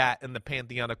he's at in the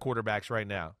pantheon of quarterbacks right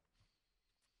now.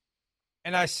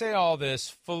 And I say all this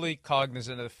fully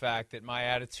cognizant of the fact that my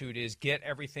attitude is get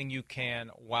everything you can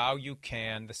while you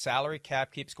can. The salary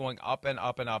cap keeps going up and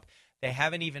up and up. They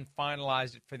haven't even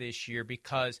finalized it for this year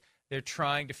because they're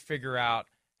trying to figure out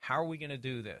how are we going to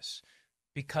do this,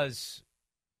 because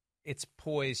it's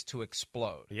poised to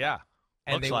explode. Yeah.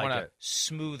 And they want to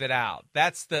smooth it out.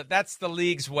 That's the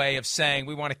league's way of saying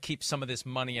we want to keep some of this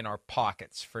money in our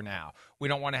pockets for now. We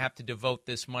don't want to have to devote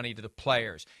this money to the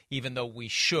players, even though we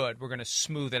should. We're going to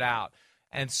smooth it out.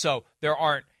 And so there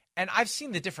aren't – and I've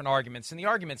seen the different arguments, and the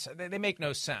arguments, they make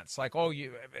no sense. Like,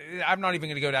 I'm not even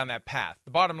going to go down that path.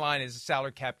 The bottom line is the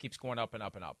salary cap keeps going up and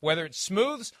up and up. Whether it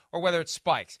smooths or whether it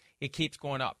spikes, it keeps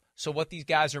going up. So what these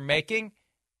guys are making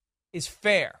is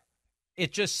fair.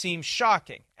 It just seems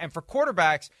shocking. And for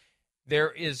quarterbacks,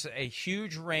 there is a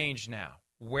huge range now.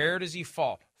 Where does he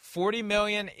fall? $40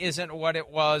 million isn't what it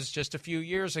was just a few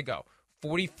years ago.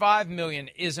 $45 million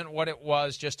isn't what it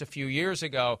was just a few years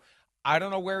ago. I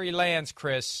don't know where he lands,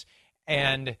 Chris.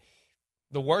 And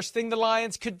the worst thing the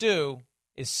Lions could do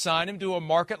is sign him to a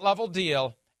market-level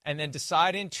deal and then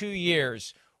decide in 2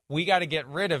 years we got to get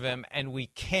rid of him, and we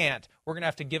can't. We're going to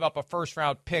have to give up a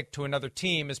first-round pick to another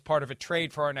team as part of a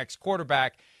trade for our next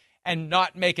quarterback. and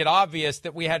not make it obvious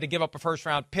that we had to give up a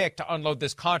first-round pick to unload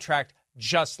this contract,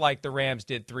 just like the Rams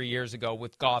did 3 years ago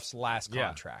with Goff's last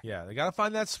contract. Yeah, they got to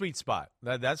find that sweet spot.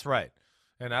 That's right.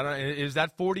 And is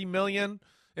that $40 million?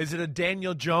 Is it a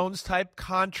Daniel Jones type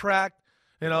contract?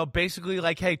 Basically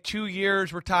like, hey, 2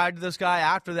 years, we're tied to this guy.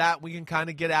 After that, we can kind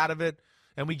of get out of it,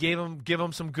 and we give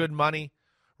him some good money,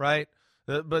 right?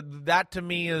 But that to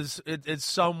me it's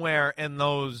somewhere in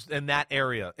that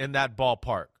area, in that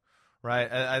ballpark,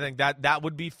 right? I think that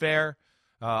would be fair.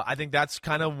 I think that's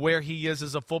kind of where he is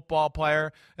as a football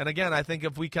player. And again, I think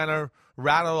if we kind of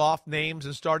rattle off names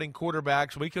and starting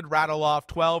quarterbacks, we could rattle off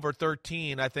 12 or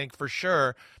 13, I think, for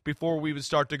sure, before we would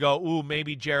start to go, ooh,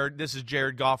 maybe this is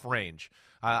Jared Goff range.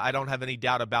 I don't have any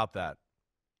doubt about that.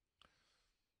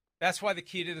 That's why the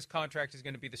key to this contract is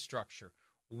going to be the structure.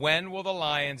 When will the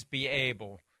Lions be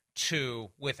able to,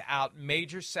 without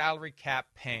major salary cap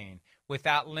pain,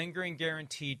 without lingering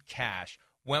guaranteed cash,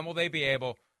 when will they be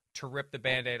able to rip the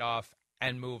Band-Aid off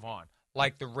and move on?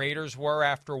 Like the Raiders were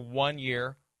after 1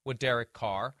 year with Derek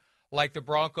Carr, like the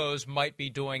Broncos might be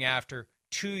doing after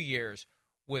 2 years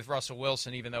with Russell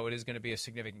Wilson, even though it is going to be a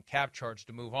significant cap charge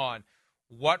to move on.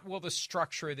 What will the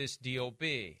structure of this deal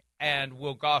be? And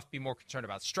will Goff be more concerned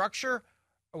about structure,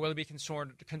 or will he be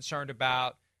concerned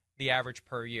about the average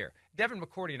per year? Devin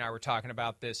McCourty and I were talking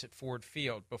about this at Ford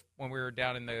Field when we were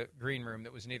down in the green room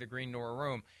that was neither green nor a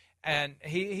room. And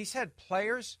he said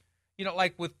players,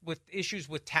 like with issues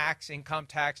with tax, income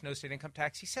tax, no state income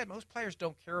tax, he said most players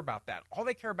don't care about that. All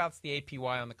they care about is the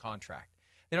APY on the contract.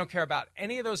 They don't care about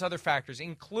any of those other factors,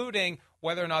 including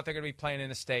whether or not they're going to be playing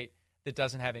in a state that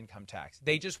doesn't have income tax.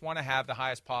 They just want to have the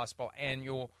highest possible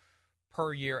annual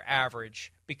per year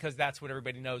average because that's what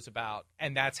everybody knows about,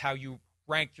 and that's how you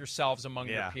rank yourselves among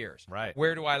your peers. Right.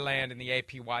 Where do I land in the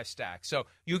APY stack? So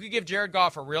you could give Jared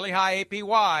Goff a really high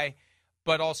APY,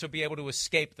 but also be able to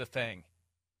escape the thing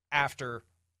after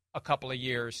a couple of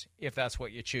years if that's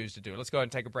what you choose to do. Let's go ahead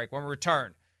and take a break. When we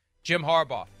return, Jim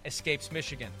Harbaugh escapes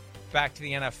Michigan back to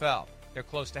the NFL. They're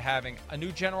close to having a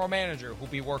new general manager who'll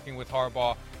be working with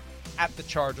Harbaugh at the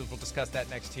Chargers. We'll discuss that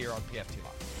next here on PFT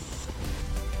Live.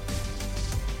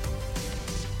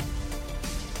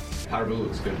 Powder blue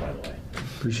looks good, by the way.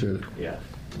 Appreciate it. Yeah.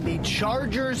 The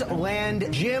Chargers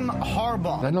land Jim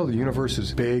Harbaugh. I know the universe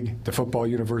is big. The football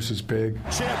universe is big.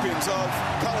 Champions of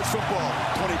college football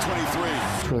 2023.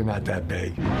 It's really not that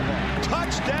big.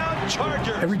 Touchdown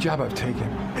Chargers. Every job I've taken,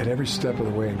 at every step of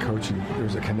the way in coaching, there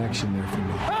was a connection there for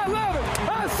me. I love it.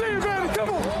 I see you, baby. Come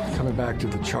on. Coming back to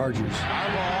the Chargers.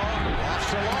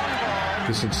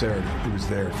 The sincerity, it was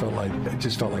there. It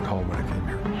just felt like home when I came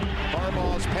here.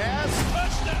 Harbaugh's pass.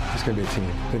 Touchdown. It's going to be a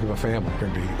team. Think of a family. There's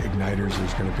going to be igniters.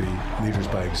 There's going to be leaders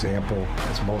by example.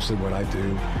 That's mostly what I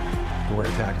do. We're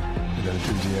going to attack with that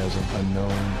enthusiasm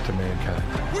unknown to mankind.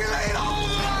 We laid all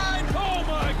the line. Oh,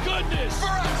 my goodness. For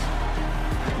us.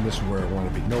 And this is where I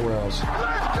want to be. Nowhere else.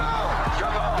 Let's go.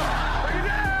 Come on. Bring it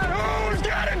down. Who's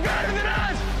got it better than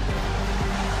us?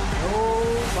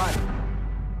 Nobody.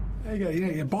 You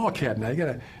got a ball cap now. You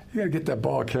gotta get that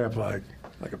ball cap like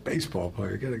a baseball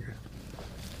player.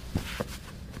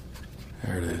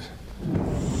 There it is.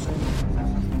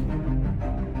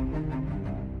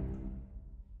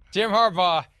 Jim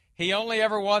Harbaugh, he only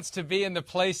ever wants to be in the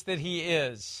place that he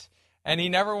is. And he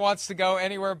never wants to go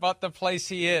anywhere but the place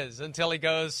he is until he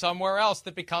goes somewhere else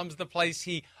that becomes the place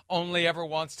he only ever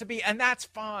wants to be. And that's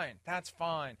fine. That's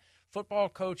fine. Football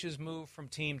coaches move from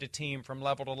team to team, from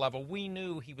level to level. We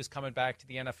knew he was coming back to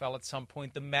the NFL at some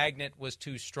point. The magnet was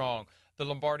too strong. The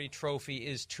Lombardi Trophy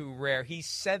is too rare. He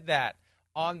said that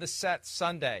on the set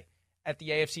Sunday at the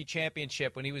AFC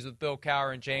Championship when he was with Bill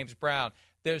Cowher and James Brown.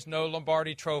 There's no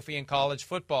Lombardi Trophy in college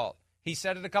football. He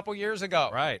said it a couple years ago.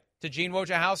 Right. To Gene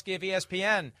Wojciechowski of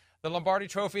ESPN. The Lombardi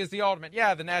Trophy is the ultimate.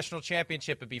 Yeah, the national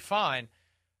championship would be fine,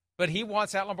 but he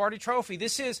wants that Lombardi Trophy.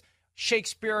 This is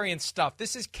Shakespearean stuff.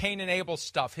 This is Cain and Abel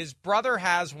stuff. His brother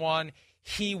has one.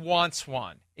 He wants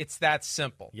one. It's that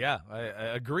simple. Yeah, I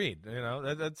agreed.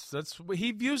 That's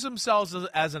he views himself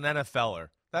as an NFLer.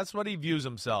 That's what he views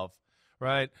himself,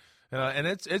 right? And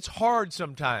it's hard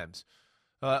sometimes.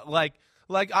 Again,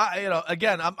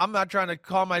 I'm not trying to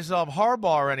call myself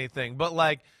Harbaugh or anything, but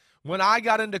when I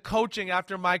got into coaching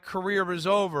after my career was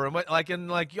over, and there's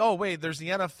the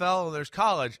NFL and there's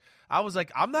college. I was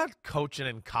like, I'm not coaching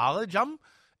in college. I'm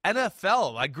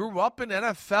NFL. I grew up in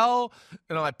NFL.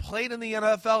 I played in the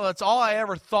NFL. That's all I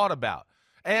ever thought about.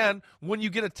 And when you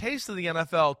get a taste of the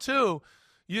NFL too,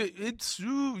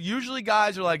 usually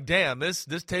guys are like, damn, this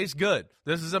tastes good.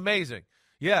 This is amazing.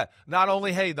 Yeah, not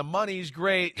only, hey, the money's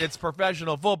great, it's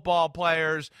professional football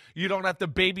players. You don't have to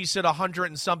babysit 100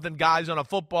 and something guys on a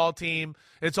football team.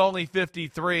 It's only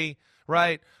 53,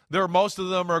 right? Most of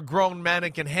them are grown men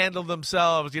and can handle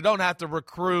themselves. You don't have to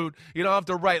recruit. You don't have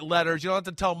to write letters. You don't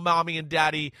have to tell mommy and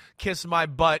daddy, kiss my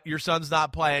butt, your son's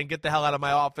not playing, get the hell out of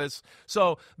my office.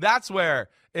 So that's where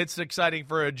it's exciting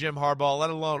for a Jim Harbaugh,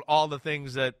 let alone all the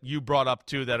things that you brought up,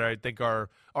 too, that I think are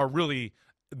really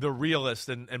the realest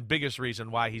and biggest reason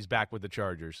why he's back with the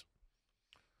Chargers.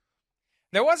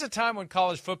 There was a time when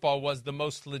college football was the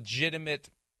most legitimate,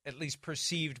 at least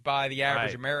perceived by the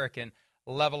average American,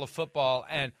 level of football,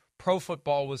 and pro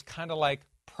football was kind of like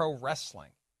pro wrestling.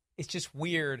 It's just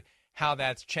weird how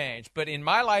that's changed. But in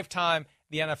my lifetime,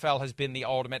 the NFL has been the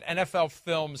ultimate. NFL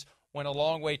films went a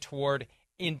long way toward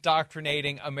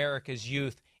indoctrinating America's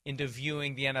youth into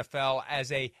viewing the NFL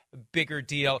as a bigger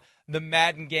deal. The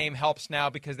Madden game helps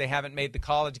now because they haven't made the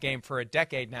college game for a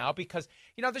decade now because,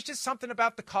 there's just something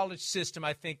about the college system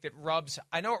I think that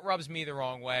I know it rubs me the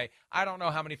wrong way. I don't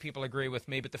know how many people agree with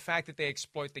me, but the fact that they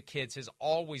exploit the kids has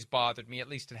always bothered me, at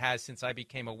least it has since I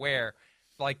became aware,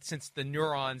 since the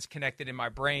neurons connected in my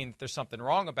brain that there's something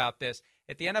wrong about this.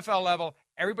 At the NFL level,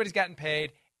 everybody's gotten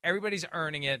paid, everybody's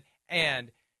earning it,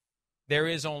 and there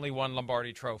is only one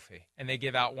Lombardi trophy, and they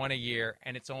give out one a year,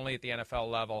 and it's only at the NFL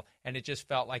level, and it just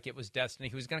felt like it was destiny.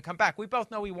 He was going to come back. We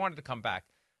both know he wanted to come back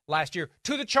last year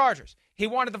to the Chargers. He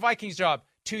wanted the Vikings job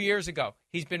 2 years ago.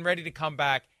 He's been ready to come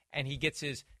back, and he gets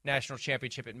his national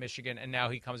championship at Michigan, and now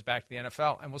he comes back to the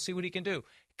NFL, and we'll see what he can do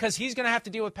because he's going to have to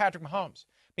deal with Patrick Mahomes.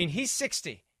 I mean, he's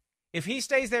 60. If he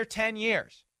stays there 10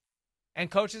 years and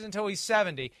coaches until he's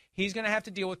 70, he's going to have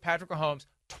to deal with Patrick Mahomes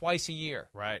twice a year.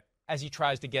 Right. As he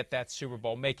tries to get that Super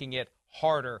Bowl, making it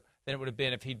harder than it would have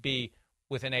been if he'd be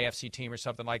with an AFC team or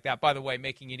something like that. By the way,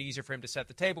 making it easier for him to set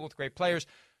the table with great players.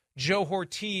 Joe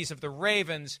Hortiz of the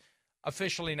Ravens,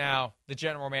 officially now the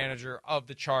general manager of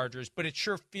the Chargers, but it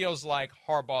sure feels like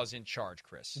Harbaugh's in charge,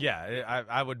 Chris. Yeah,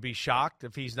 I would be shocked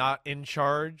if he's not in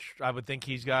charge. I would think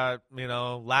he's got,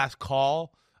 last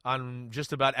call on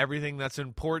just about everything that's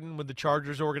important with the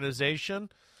Chargers organization,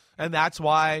 and that's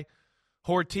why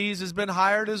Hortiz has been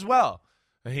hired as well.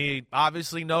 He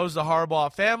obviously knows the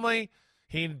Harbaugh family.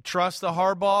 He trusts the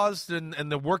Harbaughs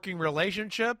and the working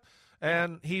relationship,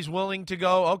 and he's willing to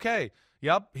go, okay,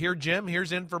 yep, here, Jim,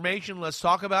 here's information. Let's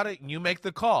talk about it, and you make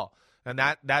the call. And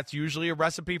that's usually a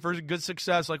recipe for good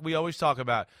success, like we always talk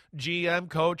about. GM,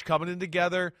 coach coming in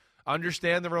together,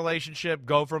 understand the relationship,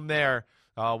 go from there.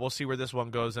 We'll see where this one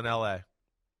goes in L.A.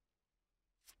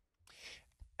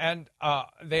 And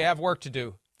they have work to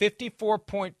do.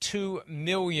 $54.2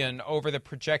 million over the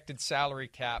projected salary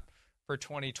cap for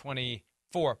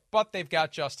 2024. But they've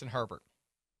got Justin Herbert,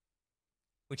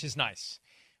 which is nice,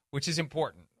 which is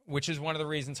important, which is one of the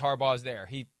reasons Harbaugh is there.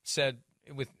 He said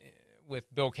with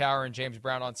Bill Cowher and James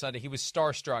Brown on Sunday, he was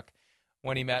starstruck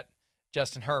when he met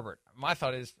Justin Herbert. My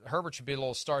thought is Herbert should be a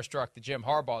little starstruck that Jim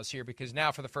Harbaugh is here because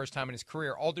now for the first time in his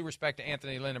career, all due respect to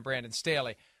Anthony Lynn and Brandon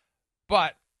Staley,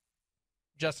 but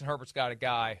Justin Herbert's got a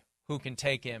guy who can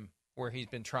take him where he's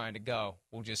been trying to go.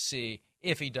 We'll just see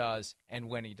if he does and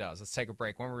when he does. Let's take a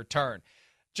break. When we return,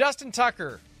 Justin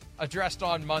Tucker addressed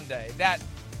on Monday that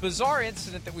bizarre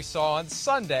incident that we saw on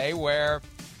Sunday where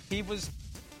he was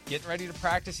getting ready to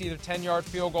practice either 10-yard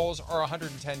field goals or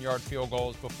 110-yard field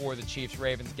goals before the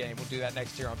Chiefs-Ravens game. We'll do that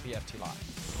next year on PFT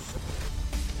Live.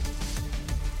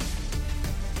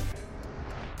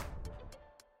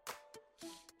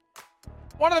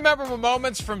 One of the memorable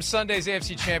moments from Sunday's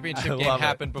AFC Championship game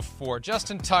happened before.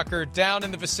 Justin Tucker down in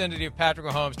the vicinity of Patrick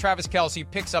Mahomes. Travis Kelce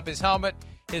picks up his helmet,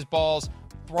 his balls,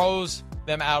 throws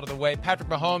them out of the way. Patrick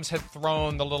Mahomes had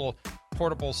thrown the little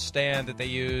portable stand that they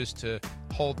use to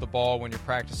hold the ball when you're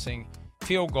practicing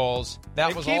field goals.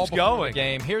 That was all before the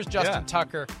game. Here's Justin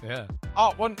Tucker. Yeah.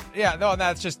 Oh, one. Yeah. No,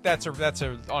 that's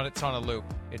on a loop.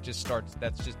 It just starts.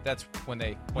 That's when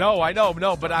they. I know.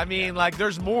 No, but I mean,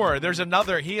 there's more.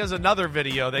 He has another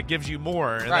video that gives you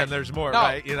more, and then there's more,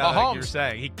 right? Mahomes, like you're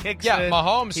saying. He kicks it.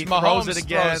 Mahomes. He Mahomes throws it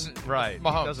again. Right.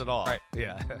 Mahomes. He does it all. Right.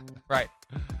 Yeah. Right.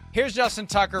 Here's Justin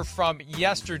Tucker from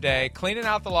yesterday, cleaning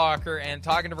out the locker and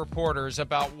talking to reporters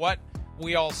about what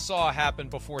we all saw happen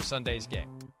before Sunday's game.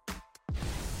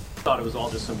 Thought it was all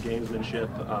just some gamesmanship,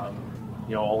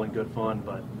 all in good fun,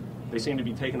 but they seem to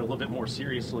be taking it a little bit more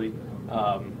seriously.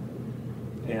 I'm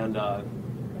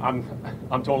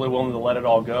totally willing to let it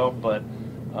all go, but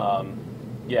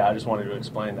I just wanted to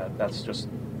explain that that's just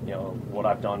what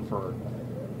I've done for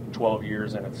 12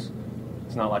 years, and it's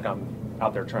not like I'm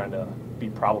out there trying to be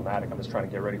problematic. I'm just trying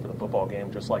to get ready for the football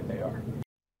game, just like they are.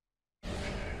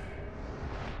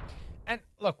 And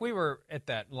look, we were at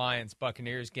that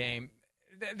Lions-Buccaneers game.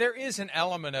 There is an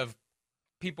element of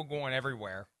people going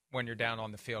everywhere when you're down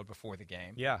on the field before the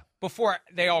game. Yeah. Before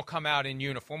they all come out in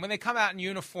uniform. When they come out in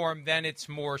uniform, then it's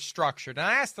more structured. And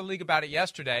I asked the league about it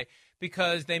yesterday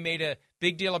because they made a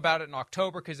big deal about it in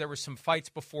October because there were some fights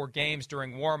before games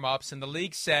during warm-ups, and the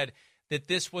league said that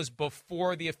this was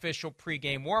before the official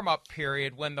pregame warm-up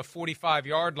period when the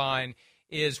 45-yard line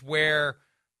is where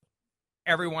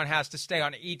everyone has to stay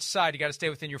on each side. You got to stay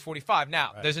within your 45.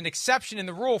 Now, There's an exception in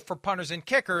the rule for punters and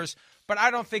kickers, but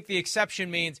I don't think the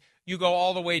exception means you go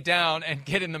all the way down and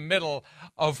get in the middle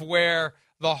of where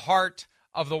the heart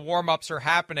of the warm-ups are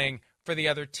happening for the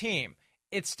other team.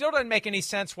 It still doesn't make any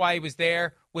sense why he was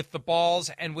there with the balls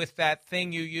and with that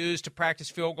thing you use to practice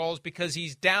field goals because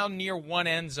he's down near one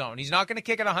end zone. He's not going to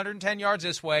kick it 110 yards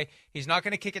this way. He's not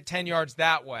going to kick it 10 yards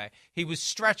that way. He was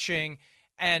stretching,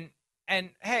 and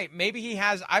hey, maybe he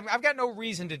has – I've got no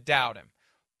reason to doubt him.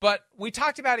 But we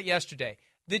talked about it yesterday.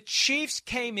 The Chiefs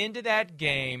came into that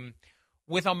game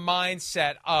with a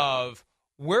mindset of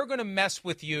we're going to mess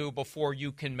with you before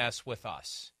you can mess with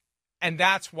us. And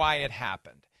that's why it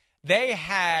happened. They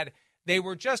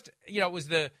were just, it was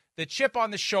the chip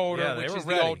on the shoulder, which is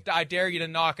the old, I dare you to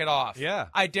knock it off. Yeah.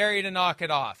 I dare you to knock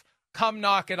it off. Come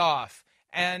knock it off.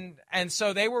 And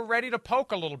so they were ready to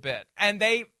poke a little bit. And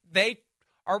we're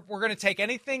going to take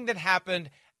anything that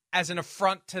happened as an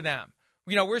affront to them.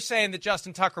 We're saying that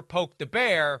Justin Tucker poked the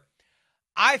bear.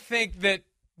 I think that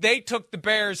they took the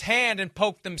bear's hand and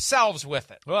poked themselves with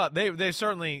it. Well, they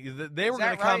certainly, they were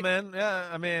going to come in. Yeah,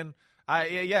 I mean, I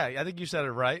think you said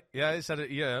it right. Yeah, I said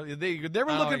it. Yeah, they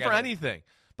were looking for anything,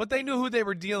 but they knew who they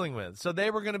were dealing with, so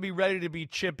they were going to be ready to be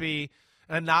chippy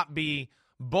and not be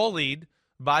bullied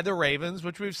by the Ravens,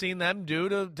 which we've seen them do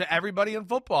to everybody in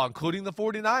football, including the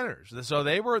 49ers. So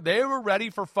they were ready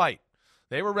for fight.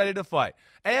 They were ready to fight.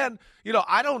 And,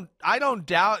 I don't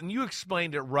doubt, and you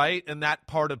explained it right in that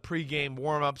part of pregame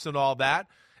warm-ups and all that,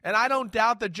 and I don't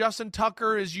doubt that Justin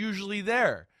Tucker is usually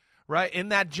there, right, in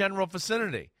that general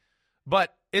vicinity.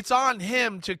 But it's on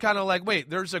him to kind of wait,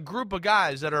 there's a group of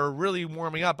guys that are really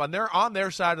warming up, and they're on their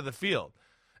side of the field.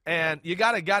 And you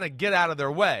gotta get out of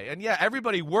their way. And yeah,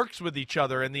 everybody works with each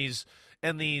other in these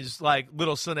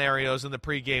little scenarios in the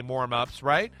pregame warm-ups,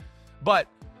 right? But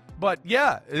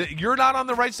yeah, you're not on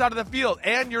the right side of the field,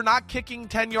 and you're not kicking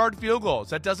 10-yard field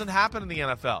goals. That doesn't happen in the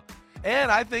NFL.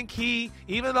 And I think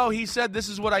even though he said this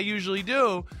is what I usually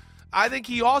do, I think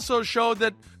he also showed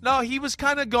that, no, he was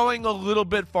kind of going a little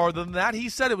bit farther than that. He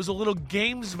said it was a little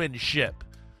gamesmanship.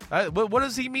 What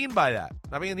does he mean by that?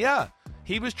 I mean, yeah,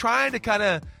 he was trying to kind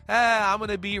of, I'm going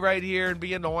to be right here and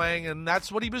be annoying, and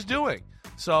that's what he was doing.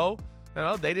 So,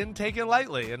 they didn't take it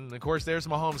lightly. And, of course, there's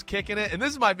Mahomes kicking it. And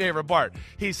this is my favorite part.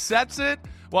 He sets it.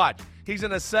 Watch. He's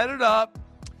going to set it up.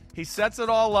 He sets it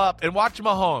all up. And watch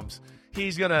Mahomes.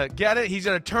 He's going to get it. He's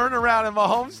going to turn around, and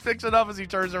Mahomes picks it up as he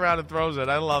turns around and throws it.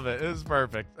 I love it. It was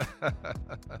perfect.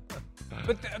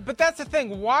 But that's the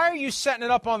thing. Why are you setting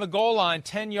it up on the goal line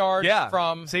 10 yards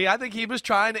from? See, I think he was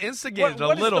trying to instigate it a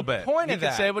little bit. What is the point he of that?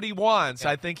 He can say what he wants.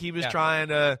 Yeah. I think he was trying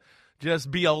to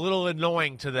just be a little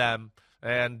annoying to them,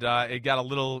 and it got a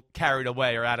little carried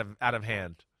away or out of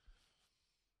hand.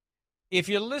 If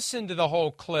you listen to the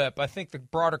whole clip, I think the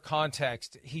broader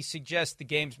context, he suggests the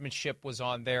gamesmanship was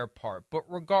on their part. But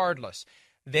regardless,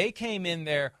 they came in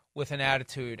there with an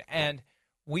attitude. And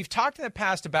we've talked in the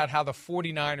past about how the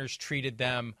 49ers treated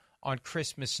them on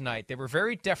Christmas night. They were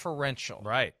very deferential.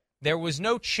 Right. There was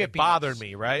no chippiness. It bothered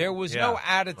me, right? There was no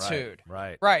attitude.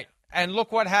 Right. And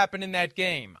look what happened in that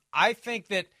game. I think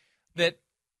that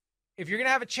if you're going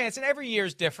to have a chance, and every year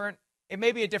is different, it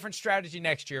may be a different strategy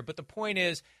next year, but the point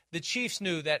is the Chiefs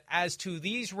knew that as to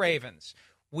these Ravens,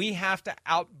 we have to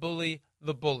out-bully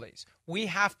the bullies. We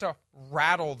have to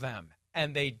rattle them,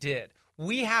 and they did.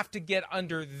 We have to get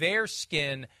under their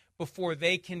skin before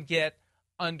they can get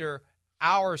under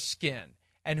our skin.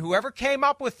 And whoever came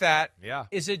up with that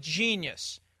is a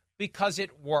genius because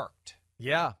it worked.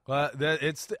 Yeah,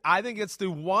 I think it's the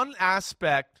one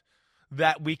aspect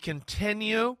that we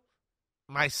continue,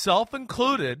 myself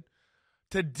included,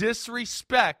 to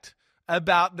disrespect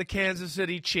about the Kansas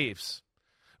City Chiefs.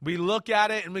 We look at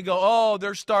it and we go, oh,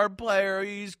 their star player,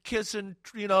 he's kissing,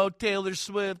 Taylor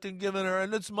Swift and giving her,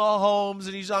 and it's Mahomes,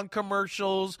 and he's on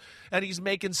commercials, and he's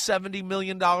making $70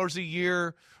 million a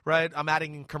year, right? I'm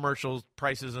adding in commercials,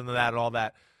 prices into that and all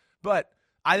that. But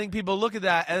I think people look at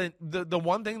that, and the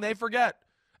one thing they forget,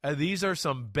 these are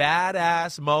some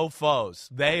badass mofos.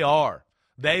 They are.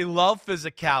 They love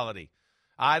physicality.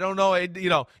 I don't know,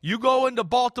 you go into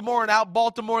Baltimore and out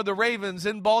Baltimore the Ravens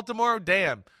in Baltimore,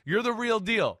 damn, you're the real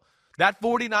deal. That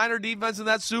 49er defense in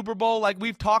that Super Bowl, like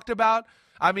we've talked about,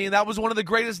 I mean, that was one of the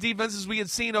greatest defenses we had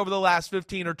seen over the last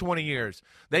 15 or 20 years.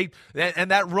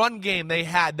 And that run game they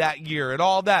had that year and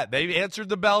all that, they answered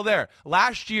the bell there.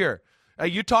 Last year,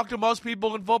 you talk to most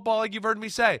people in football, like you've heard me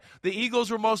say, the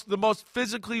Eagles were the most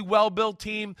physically well-built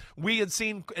team we had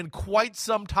seen in quite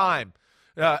some time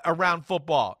around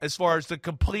football, as far as the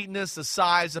completeness, the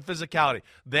size, the physicality.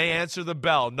 They answer the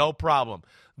bell, no problem.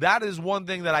 That is one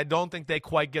thing that I don't think they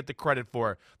quite get the credit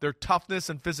for, their toughness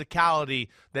and physicality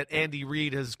that Andy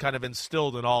Reid has kind of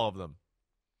instilled in all of them.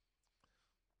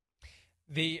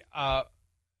 The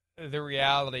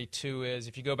reality, too, is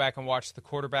if you go back and watch the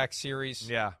quarterback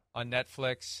series on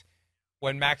Netflix,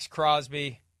 when Max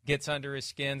Crosby gets under his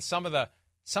skin, some of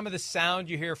the sound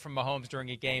you hear from Mahomes during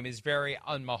a game is very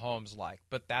un-Mahomes-like,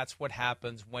 but that's what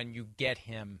happens when you get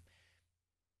him,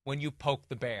 when you poke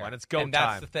the bear. When it's go time. And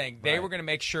that's the thing. They were going to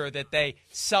make sure that they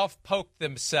self-poked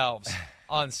themselves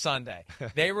on Sunday.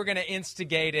 They were going to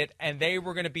instigate it, and they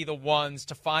were going to be the ones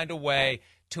to find a way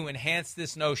to enhance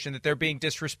this notion that they're being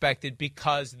disrespected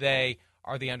because they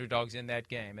are the underdogs in that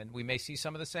game. And we may see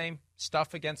some of the same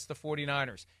stuff against the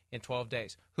 49ers in 12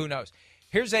 days. Who knows?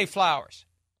 Here's Zay Flowers,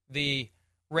 the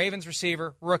Ravens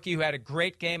receiver, rookie, who had a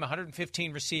great game,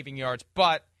 115 receiving yards,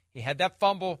 but he had that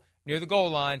fumble near the goal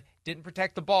line, didn't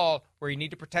protect the ball where you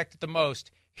need to protect it the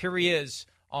most. Here he is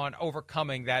on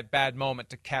overcoming that bad moment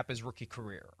to cap his rookie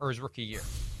career, or his rookie year.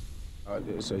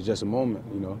 It's just a moment,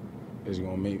 It's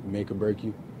going to make or break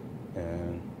you,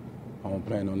 and I don't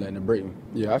plan on letting it break me.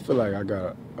 Yeah, I feel like I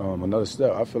got another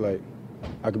step. I feel like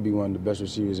I could be one of the best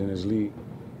receivers in this league,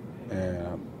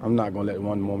 and I'm not going to let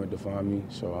one moment define me,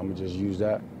 so I'm going to just use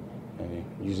that and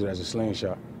use it as a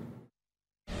slingshot.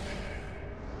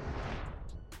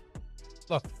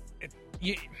 Look,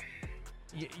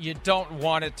 you don't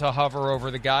want it to hover over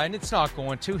the guy, and it's not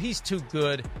going to. He's too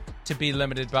good to be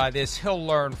limited by this. He'll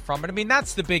learn from it. I mean,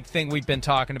 that's the big thing we've been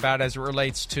talking about as it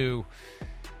relates to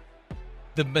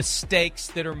the mistakes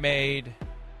that are made,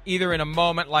 either in a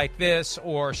moment like this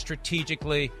or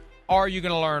strategically. Are you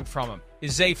going to learn from them?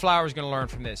 Is Zay Flowers going to learn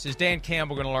from this? Is Dan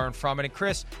Campbell going to learn from it? And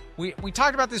Chris, we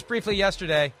talked about this briefly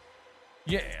yesterday.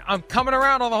 I'm coming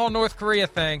around on the whole North Korea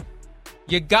thing.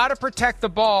 You got to protect the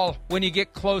ball when you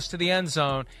get close to the end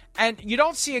zone. And you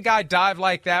don't see a guy dive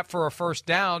like that for a first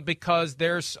down because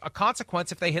there's a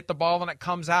consequence if they hit the ball and it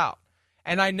comes out.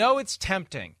 And I know it's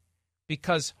tempting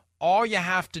because all you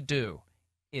have to do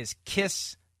is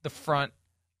kiss the front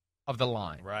of the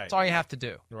line. Right. That's all you have to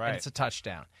do. Right. And it's a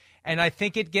touchdown. And I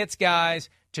think it gets guys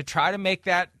to try to make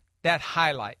that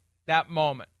highlight, that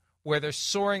moment where they're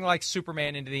soaring like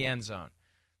Superman into the end zone.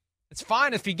 It's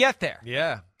fine if you get there.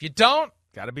 Yeah. If you don't,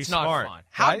 got to be it's smart. not fun.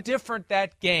 How right? different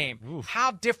that game. Oof.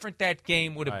 How different that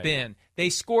game would have Right. been. They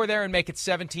score there and make it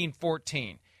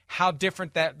 17-14. How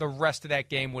different that the rest of that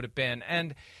game would have been.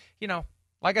 And,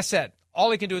 like I said,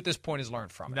 all he can do at this point is learn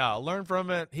from it. No, learn from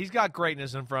it. He's got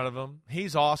greatness in front of him.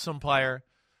 He's an awesome player,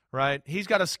 right? He's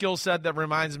got a skill set that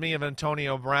reminds me of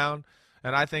Antonio Brown.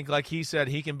 And I think, like he said,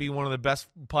 he can be one of the best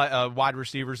wide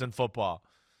receivers in football.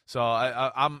 So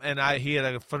he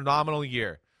had a phenomenal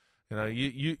year.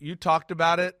 You talked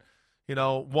about it.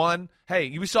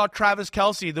 We saw Travis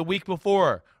Kelce the week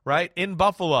before, right, in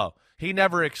Buffalo. He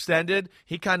never extended.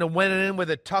 He kind of went in with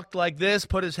it tucked like this,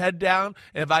 put his head down.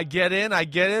 If I get in, I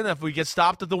get in. If we get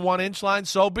stopped at the 1-inch line,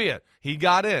 so be it. He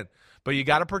got in. But you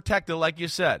got to protect it, like you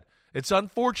said. It's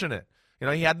unfortunate.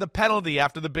 He had the penalty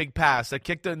after the big pass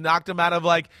that knocked him out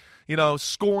of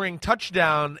scoring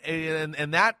touchdown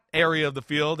in that area of the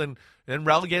field and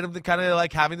relegate him to kind of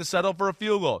like having to settle for a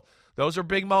field goal. Those are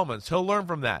big moments. He'll learn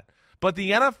from that. But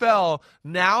the NFL,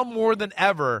 now more than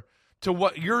ever, to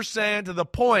what you're saying, to the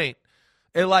point,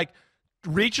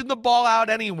 reaching the ball out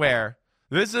anywhere,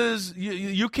 this is,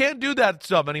 you can't do that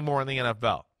stuff anymore in the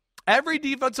NFL. Every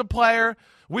defensive player,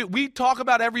 we talk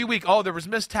about every week, there was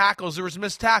missed tackles.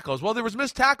 Well, there was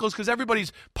missed tackles because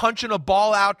everybody's punching a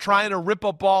ball out, trying to rip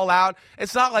a ball out.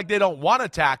 It's not like they don't want to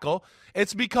tackle.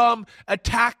 It's become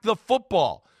attack the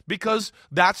football because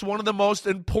that's one of the most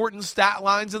important stat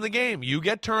lines in the game. You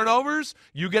get turnovers,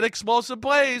 you get explosive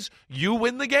plays, you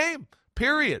win the game,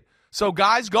 period. So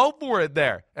guys, go for it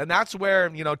there. And that's where,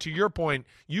 to your point,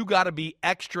 you got to be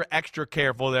extra, extra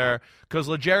careful there because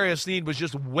L'Jarius Sneed was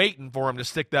just waiting for him to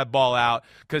stick that ball out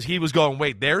because he was going,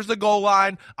 wait, there's the goal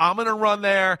line. I'm going to run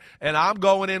there, and I'm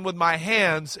going in with my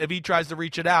hands if he tries to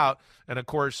reach it out. And, of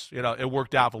course, it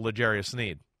worked out for L'Jarius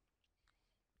Sneed.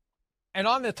 And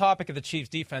on the topic of the Chiefs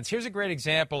defense, here's a great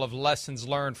example of lessons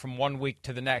learned from one week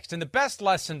to the next. And the best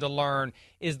lesson to learn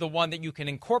is the one that you can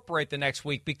incorporate the next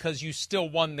week because you still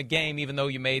won the game even though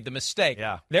you made the mistake.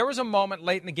 Yeah. There was a moment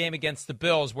late in the game against the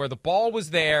Bills where the ball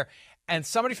was there and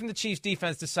somebody from the Chiefs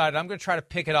defense decided, I'm going to try to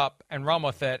pick it up and run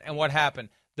with it. And what happened?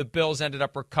 The Bills ended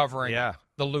up recovering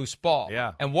the loose ball.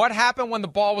 Yeah. And what happened when the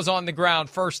ball was on the ground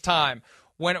first time?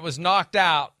 When it was knocked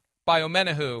out by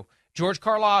Omenahu, George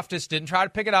Karlaftis didn't try to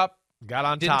pick it up. Got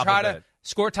on Didn't top try of to it.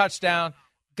 score a touchdown.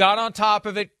 Got on top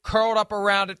of it, curled up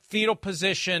around it, fetal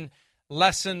position.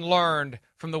 Lesson learned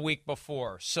from the week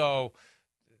before. So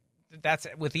that's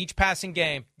with each passing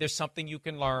game, there's something you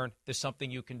can learn. There's something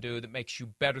you can do that makes you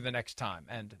better the next time.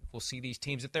 And we'll see these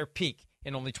teams at their peak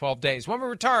in only 12 days. When we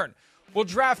return, we'll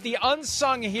draft the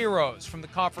unsung heroes from the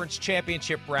conference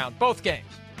championship round. Both games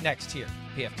next here,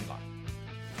 PFT Live.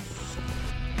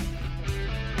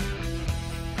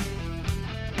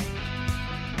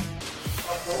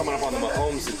 Coming up on the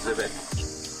Mahomes exhibit.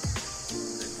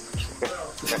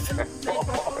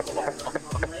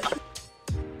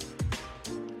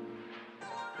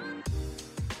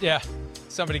 Yeah,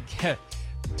 somebody get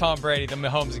Tom Brady, the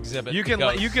Mahomes exhibit. You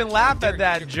can laugh at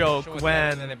that joke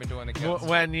when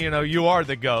you are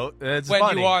the GOAT. It's when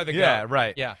funny. You are the GOAT. Yeah,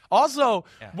 right. Yeah. Also,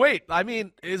 wait, I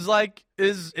mean, is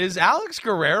Alex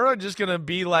Guerrero just going to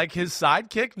be like his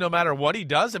sidekick no matter what he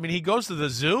does? I mean, he goes to the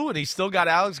zoo and he's still got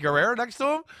Alex Guerrero next to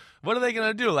him. What are they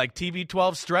going to do? Like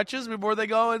TB12 stretches before they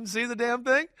go and see the damn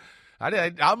thing?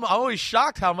 I'm always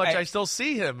shocked how much I still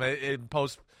see him in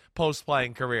post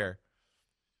playing career.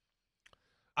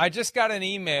 I just got an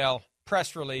email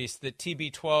press release that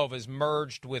TB12 is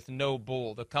merged with No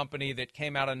Bull, the company that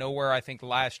came out of nowhere, I think,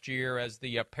 last year as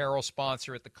the apparel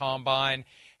sponsor at the Combine.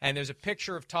 And there's a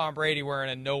picture of Tom Brady wearing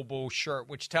a No Bull shirt,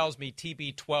 which tells me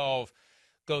TB12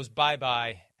 goes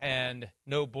bye-bye, and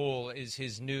No Bull is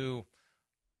his new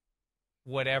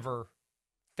whatever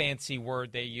fancy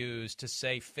word they use to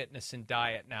say fitness and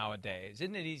diet nowadays.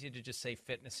 Isn't it easy to just say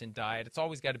fitness and diet? It's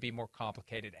always got to be more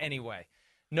complicated. Anyway,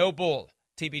 No Bull.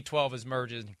 TB12 is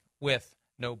merging with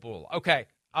No Bull. Okay.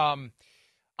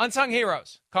 Unsung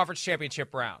Heroes, Conference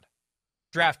Championship round.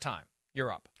 Draft time.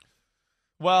 You're up.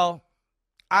 Well,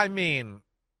 I mean,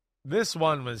 this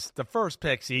one was the first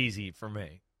pick's easy for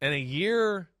me. In a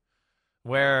year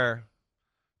where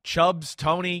Chubb's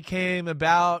Tony came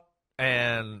about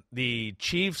and the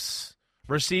Chiefs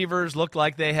receivers looked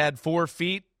like they had 4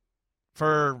 feet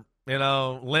for,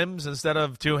 limbs instead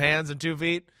of 2 hands and 2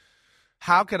 feet,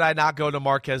 how could I not go to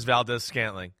Marquez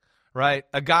Valdes-Scantling, right?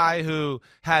 A guy who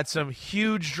had some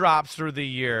huge drops through the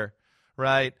year,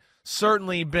 right?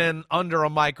 Certainly been under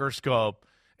a microscope.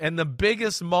 And the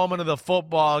biggest moment of the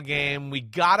football game, we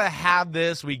got to have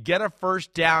this. We get a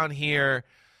first down here.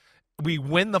 We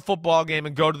win the football game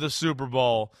and go to the Super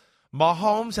Bowl.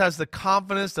 Mahomes has the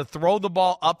confidence to throw the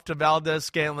ball up to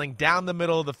Valdes-Scantling down the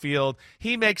middle of the field.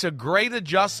 He makes a great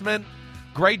adjustment.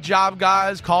 Great job,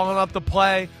 guys, calling up the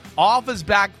play. Off his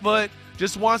back foot,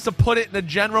 just wants to put it in the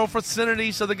general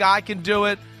vicinity so the guy can do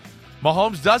it.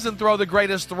 Mahomes doesn't throw the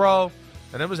greatest throw,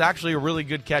 and it was actually a really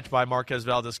good catch by Marquez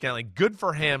Valdes-Scantling. Good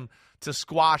for him to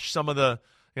squash some of the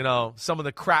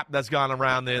crap that's gone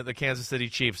around the Kansas City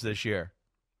Chiefs this year.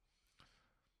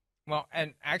 Well,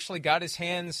 and actually got his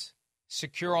hands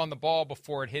secure on the ball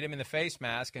before it hit him in the face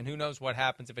mask, and who knows what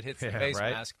happens if it hits the face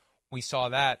mask. We saw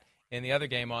that in the other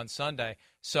game on Sunday.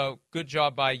 So good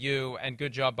job by you and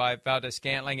good job by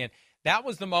Valdes-Scantling. And that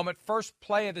was the moment, first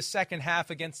play of the second half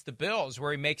against the Bills,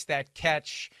 where he makes that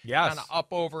catch kind of up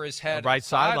over his head. The right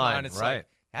sideline, It's right. like,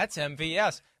 that's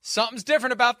MVS. Something's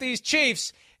different about these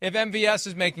Chiefs if MVS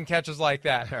is making catches like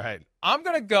that. All right. I'm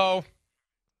going to go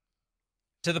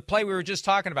to the play we were just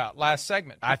talking about last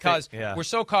segment because we're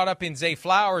so caught up in Zay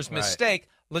Flowers' mistake.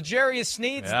 L'Jarius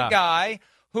Sneed's the guy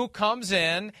who comes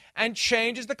in and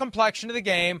changes the complexion of the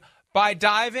game by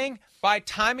diving, by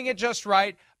timing it just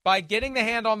right, by getting the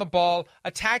hand on the ball,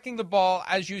 attacking the ball,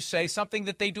 as you say, something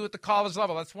that they do at the college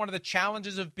level. That's one of the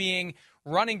challenges of being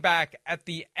running back at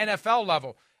the NFL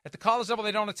level. At the college level,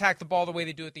 they don't attack the ball the way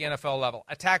they do at the NFL level.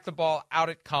 Attack the ball, out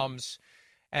it comes,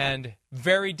 and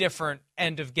very different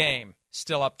end of game.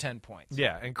 Still up 10 points.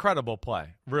 Yeah, incredible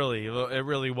play. Really, it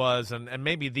really was. And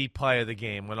maybe the play of the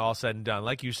game when all said and done.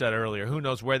 Like you said earlier, who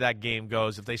knows where that game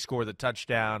goes. If they score the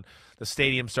touchdown, the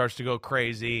stadium starts to go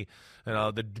crazy.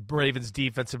 The Ravens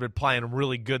defense have been playing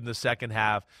really good in the second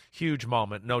half. Huge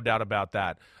moment, no doubt about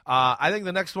that. I think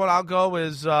the next one I'll go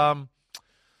is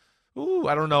Ooh,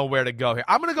 I don't know where to go here.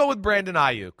 I'm going to go with Brandon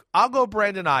Ayuk. I'll go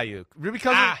Brandon Ayuk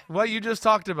because of what you just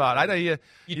talked about. I know you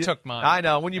took mine. I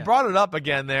know. When you brought it up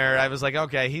again there, I was like,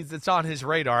 okay, it's on his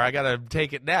radar. I got to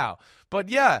take it now. But,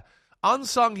 yeah,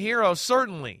 unsung hero,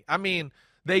 certainly. I mean,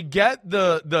 they get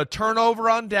the turnover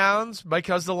on downs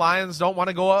because the Lions don't want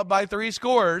to go up by 3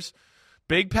 scores.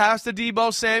 Big pass to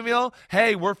Deebo Samuel.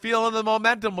 Hey, we're feeling the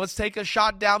momentum. Let's take a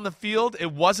shot down the field.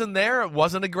 It wasn't there. It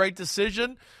wasn't a great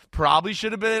decision. Probably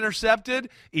should have been intercepted.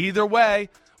 Either way,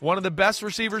 one of the best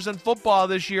receivers in football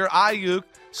this year, Ayuk,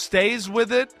 stays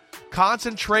with it.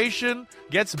 Concentration,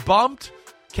 gets bumped,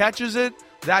 catches it.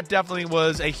 That definitely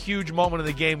was a huge moment in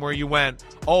the game where you went,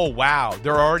 oh, wow,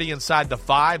 they're already inside the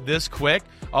 5 this quick.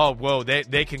 Oh, whoa,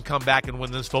 they can come back and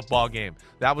win this football game.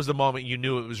 That was the moment you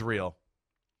knew it was real.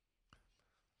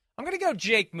 I'm going to go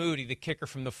Jake Moody, the kicker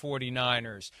from the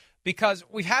 49ers, because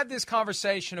we've had this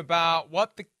conversation about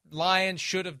what the Lions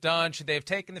should have done. Should they have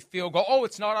taken the field goal? Oh,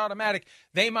 it's not automatic.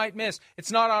 They might miss.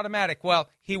 It's not automatic. Well,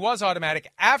 he was automatic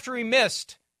after he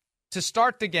missed to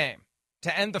start the game,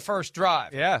 to end the first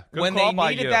drive. Yeah, good when call they by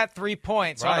needed you. that 3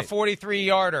 points on a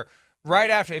 43-yarder right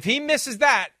after. If he misses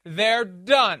that, they're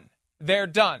done. They're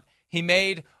done. He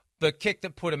made the kick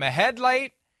that put him ahead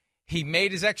late. He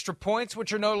made his extra points,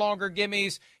 which are no longer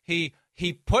gimmies. He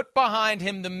put behind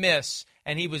him the miss,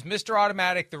 and he was Mr.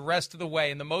 Automatic the rest of the way.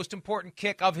 And the most important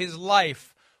kick of his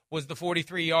life was the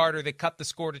 43-yarder that cut the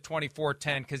score to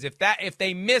 24-10. Because if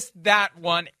they missed that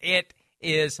one, it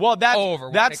is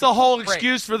over. That's the whole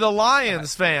excuse for the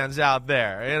Lions fans out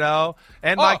there, you know.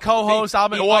 And my co-host,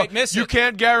 you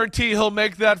can't guarantee he'll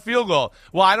make that field goal.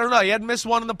 Well, I don't know. He hadn't missed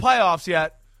one in the playoffs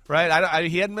yet. Right?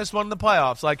 He hadn't missed one in the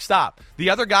playoffs. Like, stop.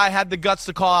 The other guy had the guts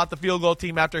to call out the field goal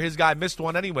team after his guy missed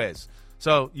one anyways.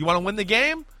 So, you want to win the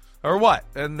game or what?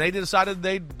 And they decided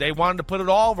they wanted to put it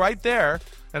all right there.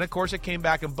 And, of course, it came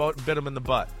back and bit them in the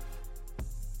butt.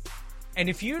 And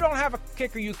if you don't have a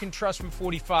kicker you can trust from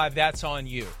 45, that's on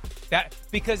you.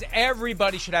 Because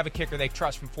everybody should have a kicker they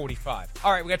trust from 45.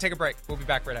 All right, we got to take a break. We'll be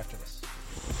back right after this.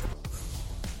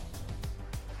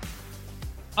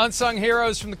 Unsung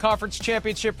Heroes from the Conference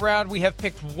Championship round. We have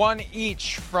picked one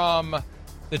each from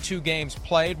the 2 games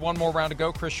played. One more round to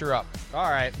go. Chris, you're up. All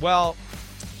right. Well,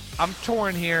 I'm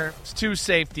torn here. It's 2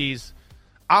 safeties.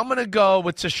 I'm going to go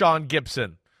with Tashawn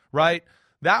Gibson, right?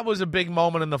 That was a big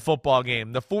moment in the football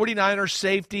game. The 49ers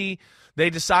safety, they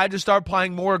decided to start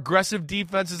playing more aggressive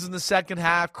defenses in the second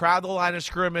half, crowd the line of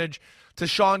scrimmage.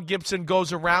 Tashawn Gibson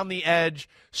goes around the edge,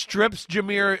 strips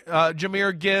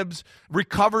Jahmyr Gibbs,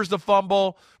 recovers the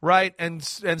fumble, right, and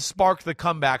sparked the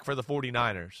comeback for the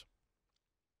 49ers.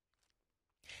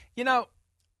 You know,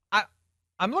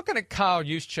 I'm looking at Kyle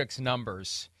Juszczyk's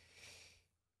numbers.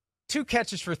 2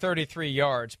 catches for 33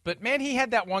 yards, but, man, he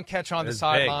had that one catch on the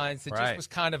sidelines that just was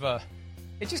kind of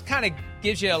it just kind of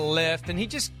gives you a lift, and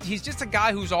he's just a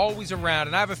guy who's always around,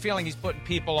 and I have a feeling he's putting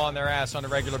people on their ass on a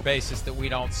regular basis that we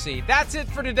don't see. That's it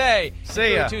for today.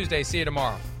 See ya. Tuesday. See you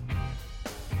tomorrow.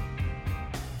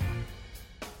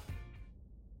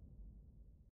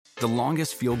 The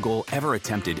longest field goal ever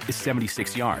attempted is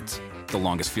 76 yards. The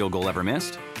longest field goal ever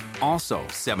missed? Also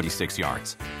 76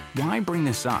 yards. Why bring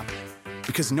this up?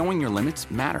 Because knowing your limits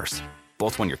matters,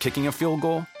 both when you're kicking a field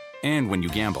goal and when you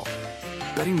gamble.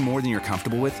 Betting more than you're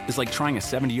comfortable with is like trying a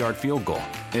 70-yard field goal.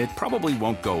 It probably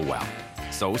won't go well.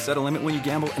 So set a limit when you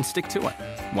gamble and stick to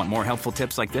it. Want more helpful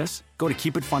tips like this? Go to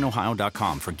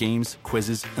keepitfunohio.com for games,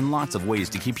 quizzes, and lots of ways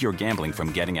to keep your gambling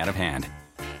from getting out of hand.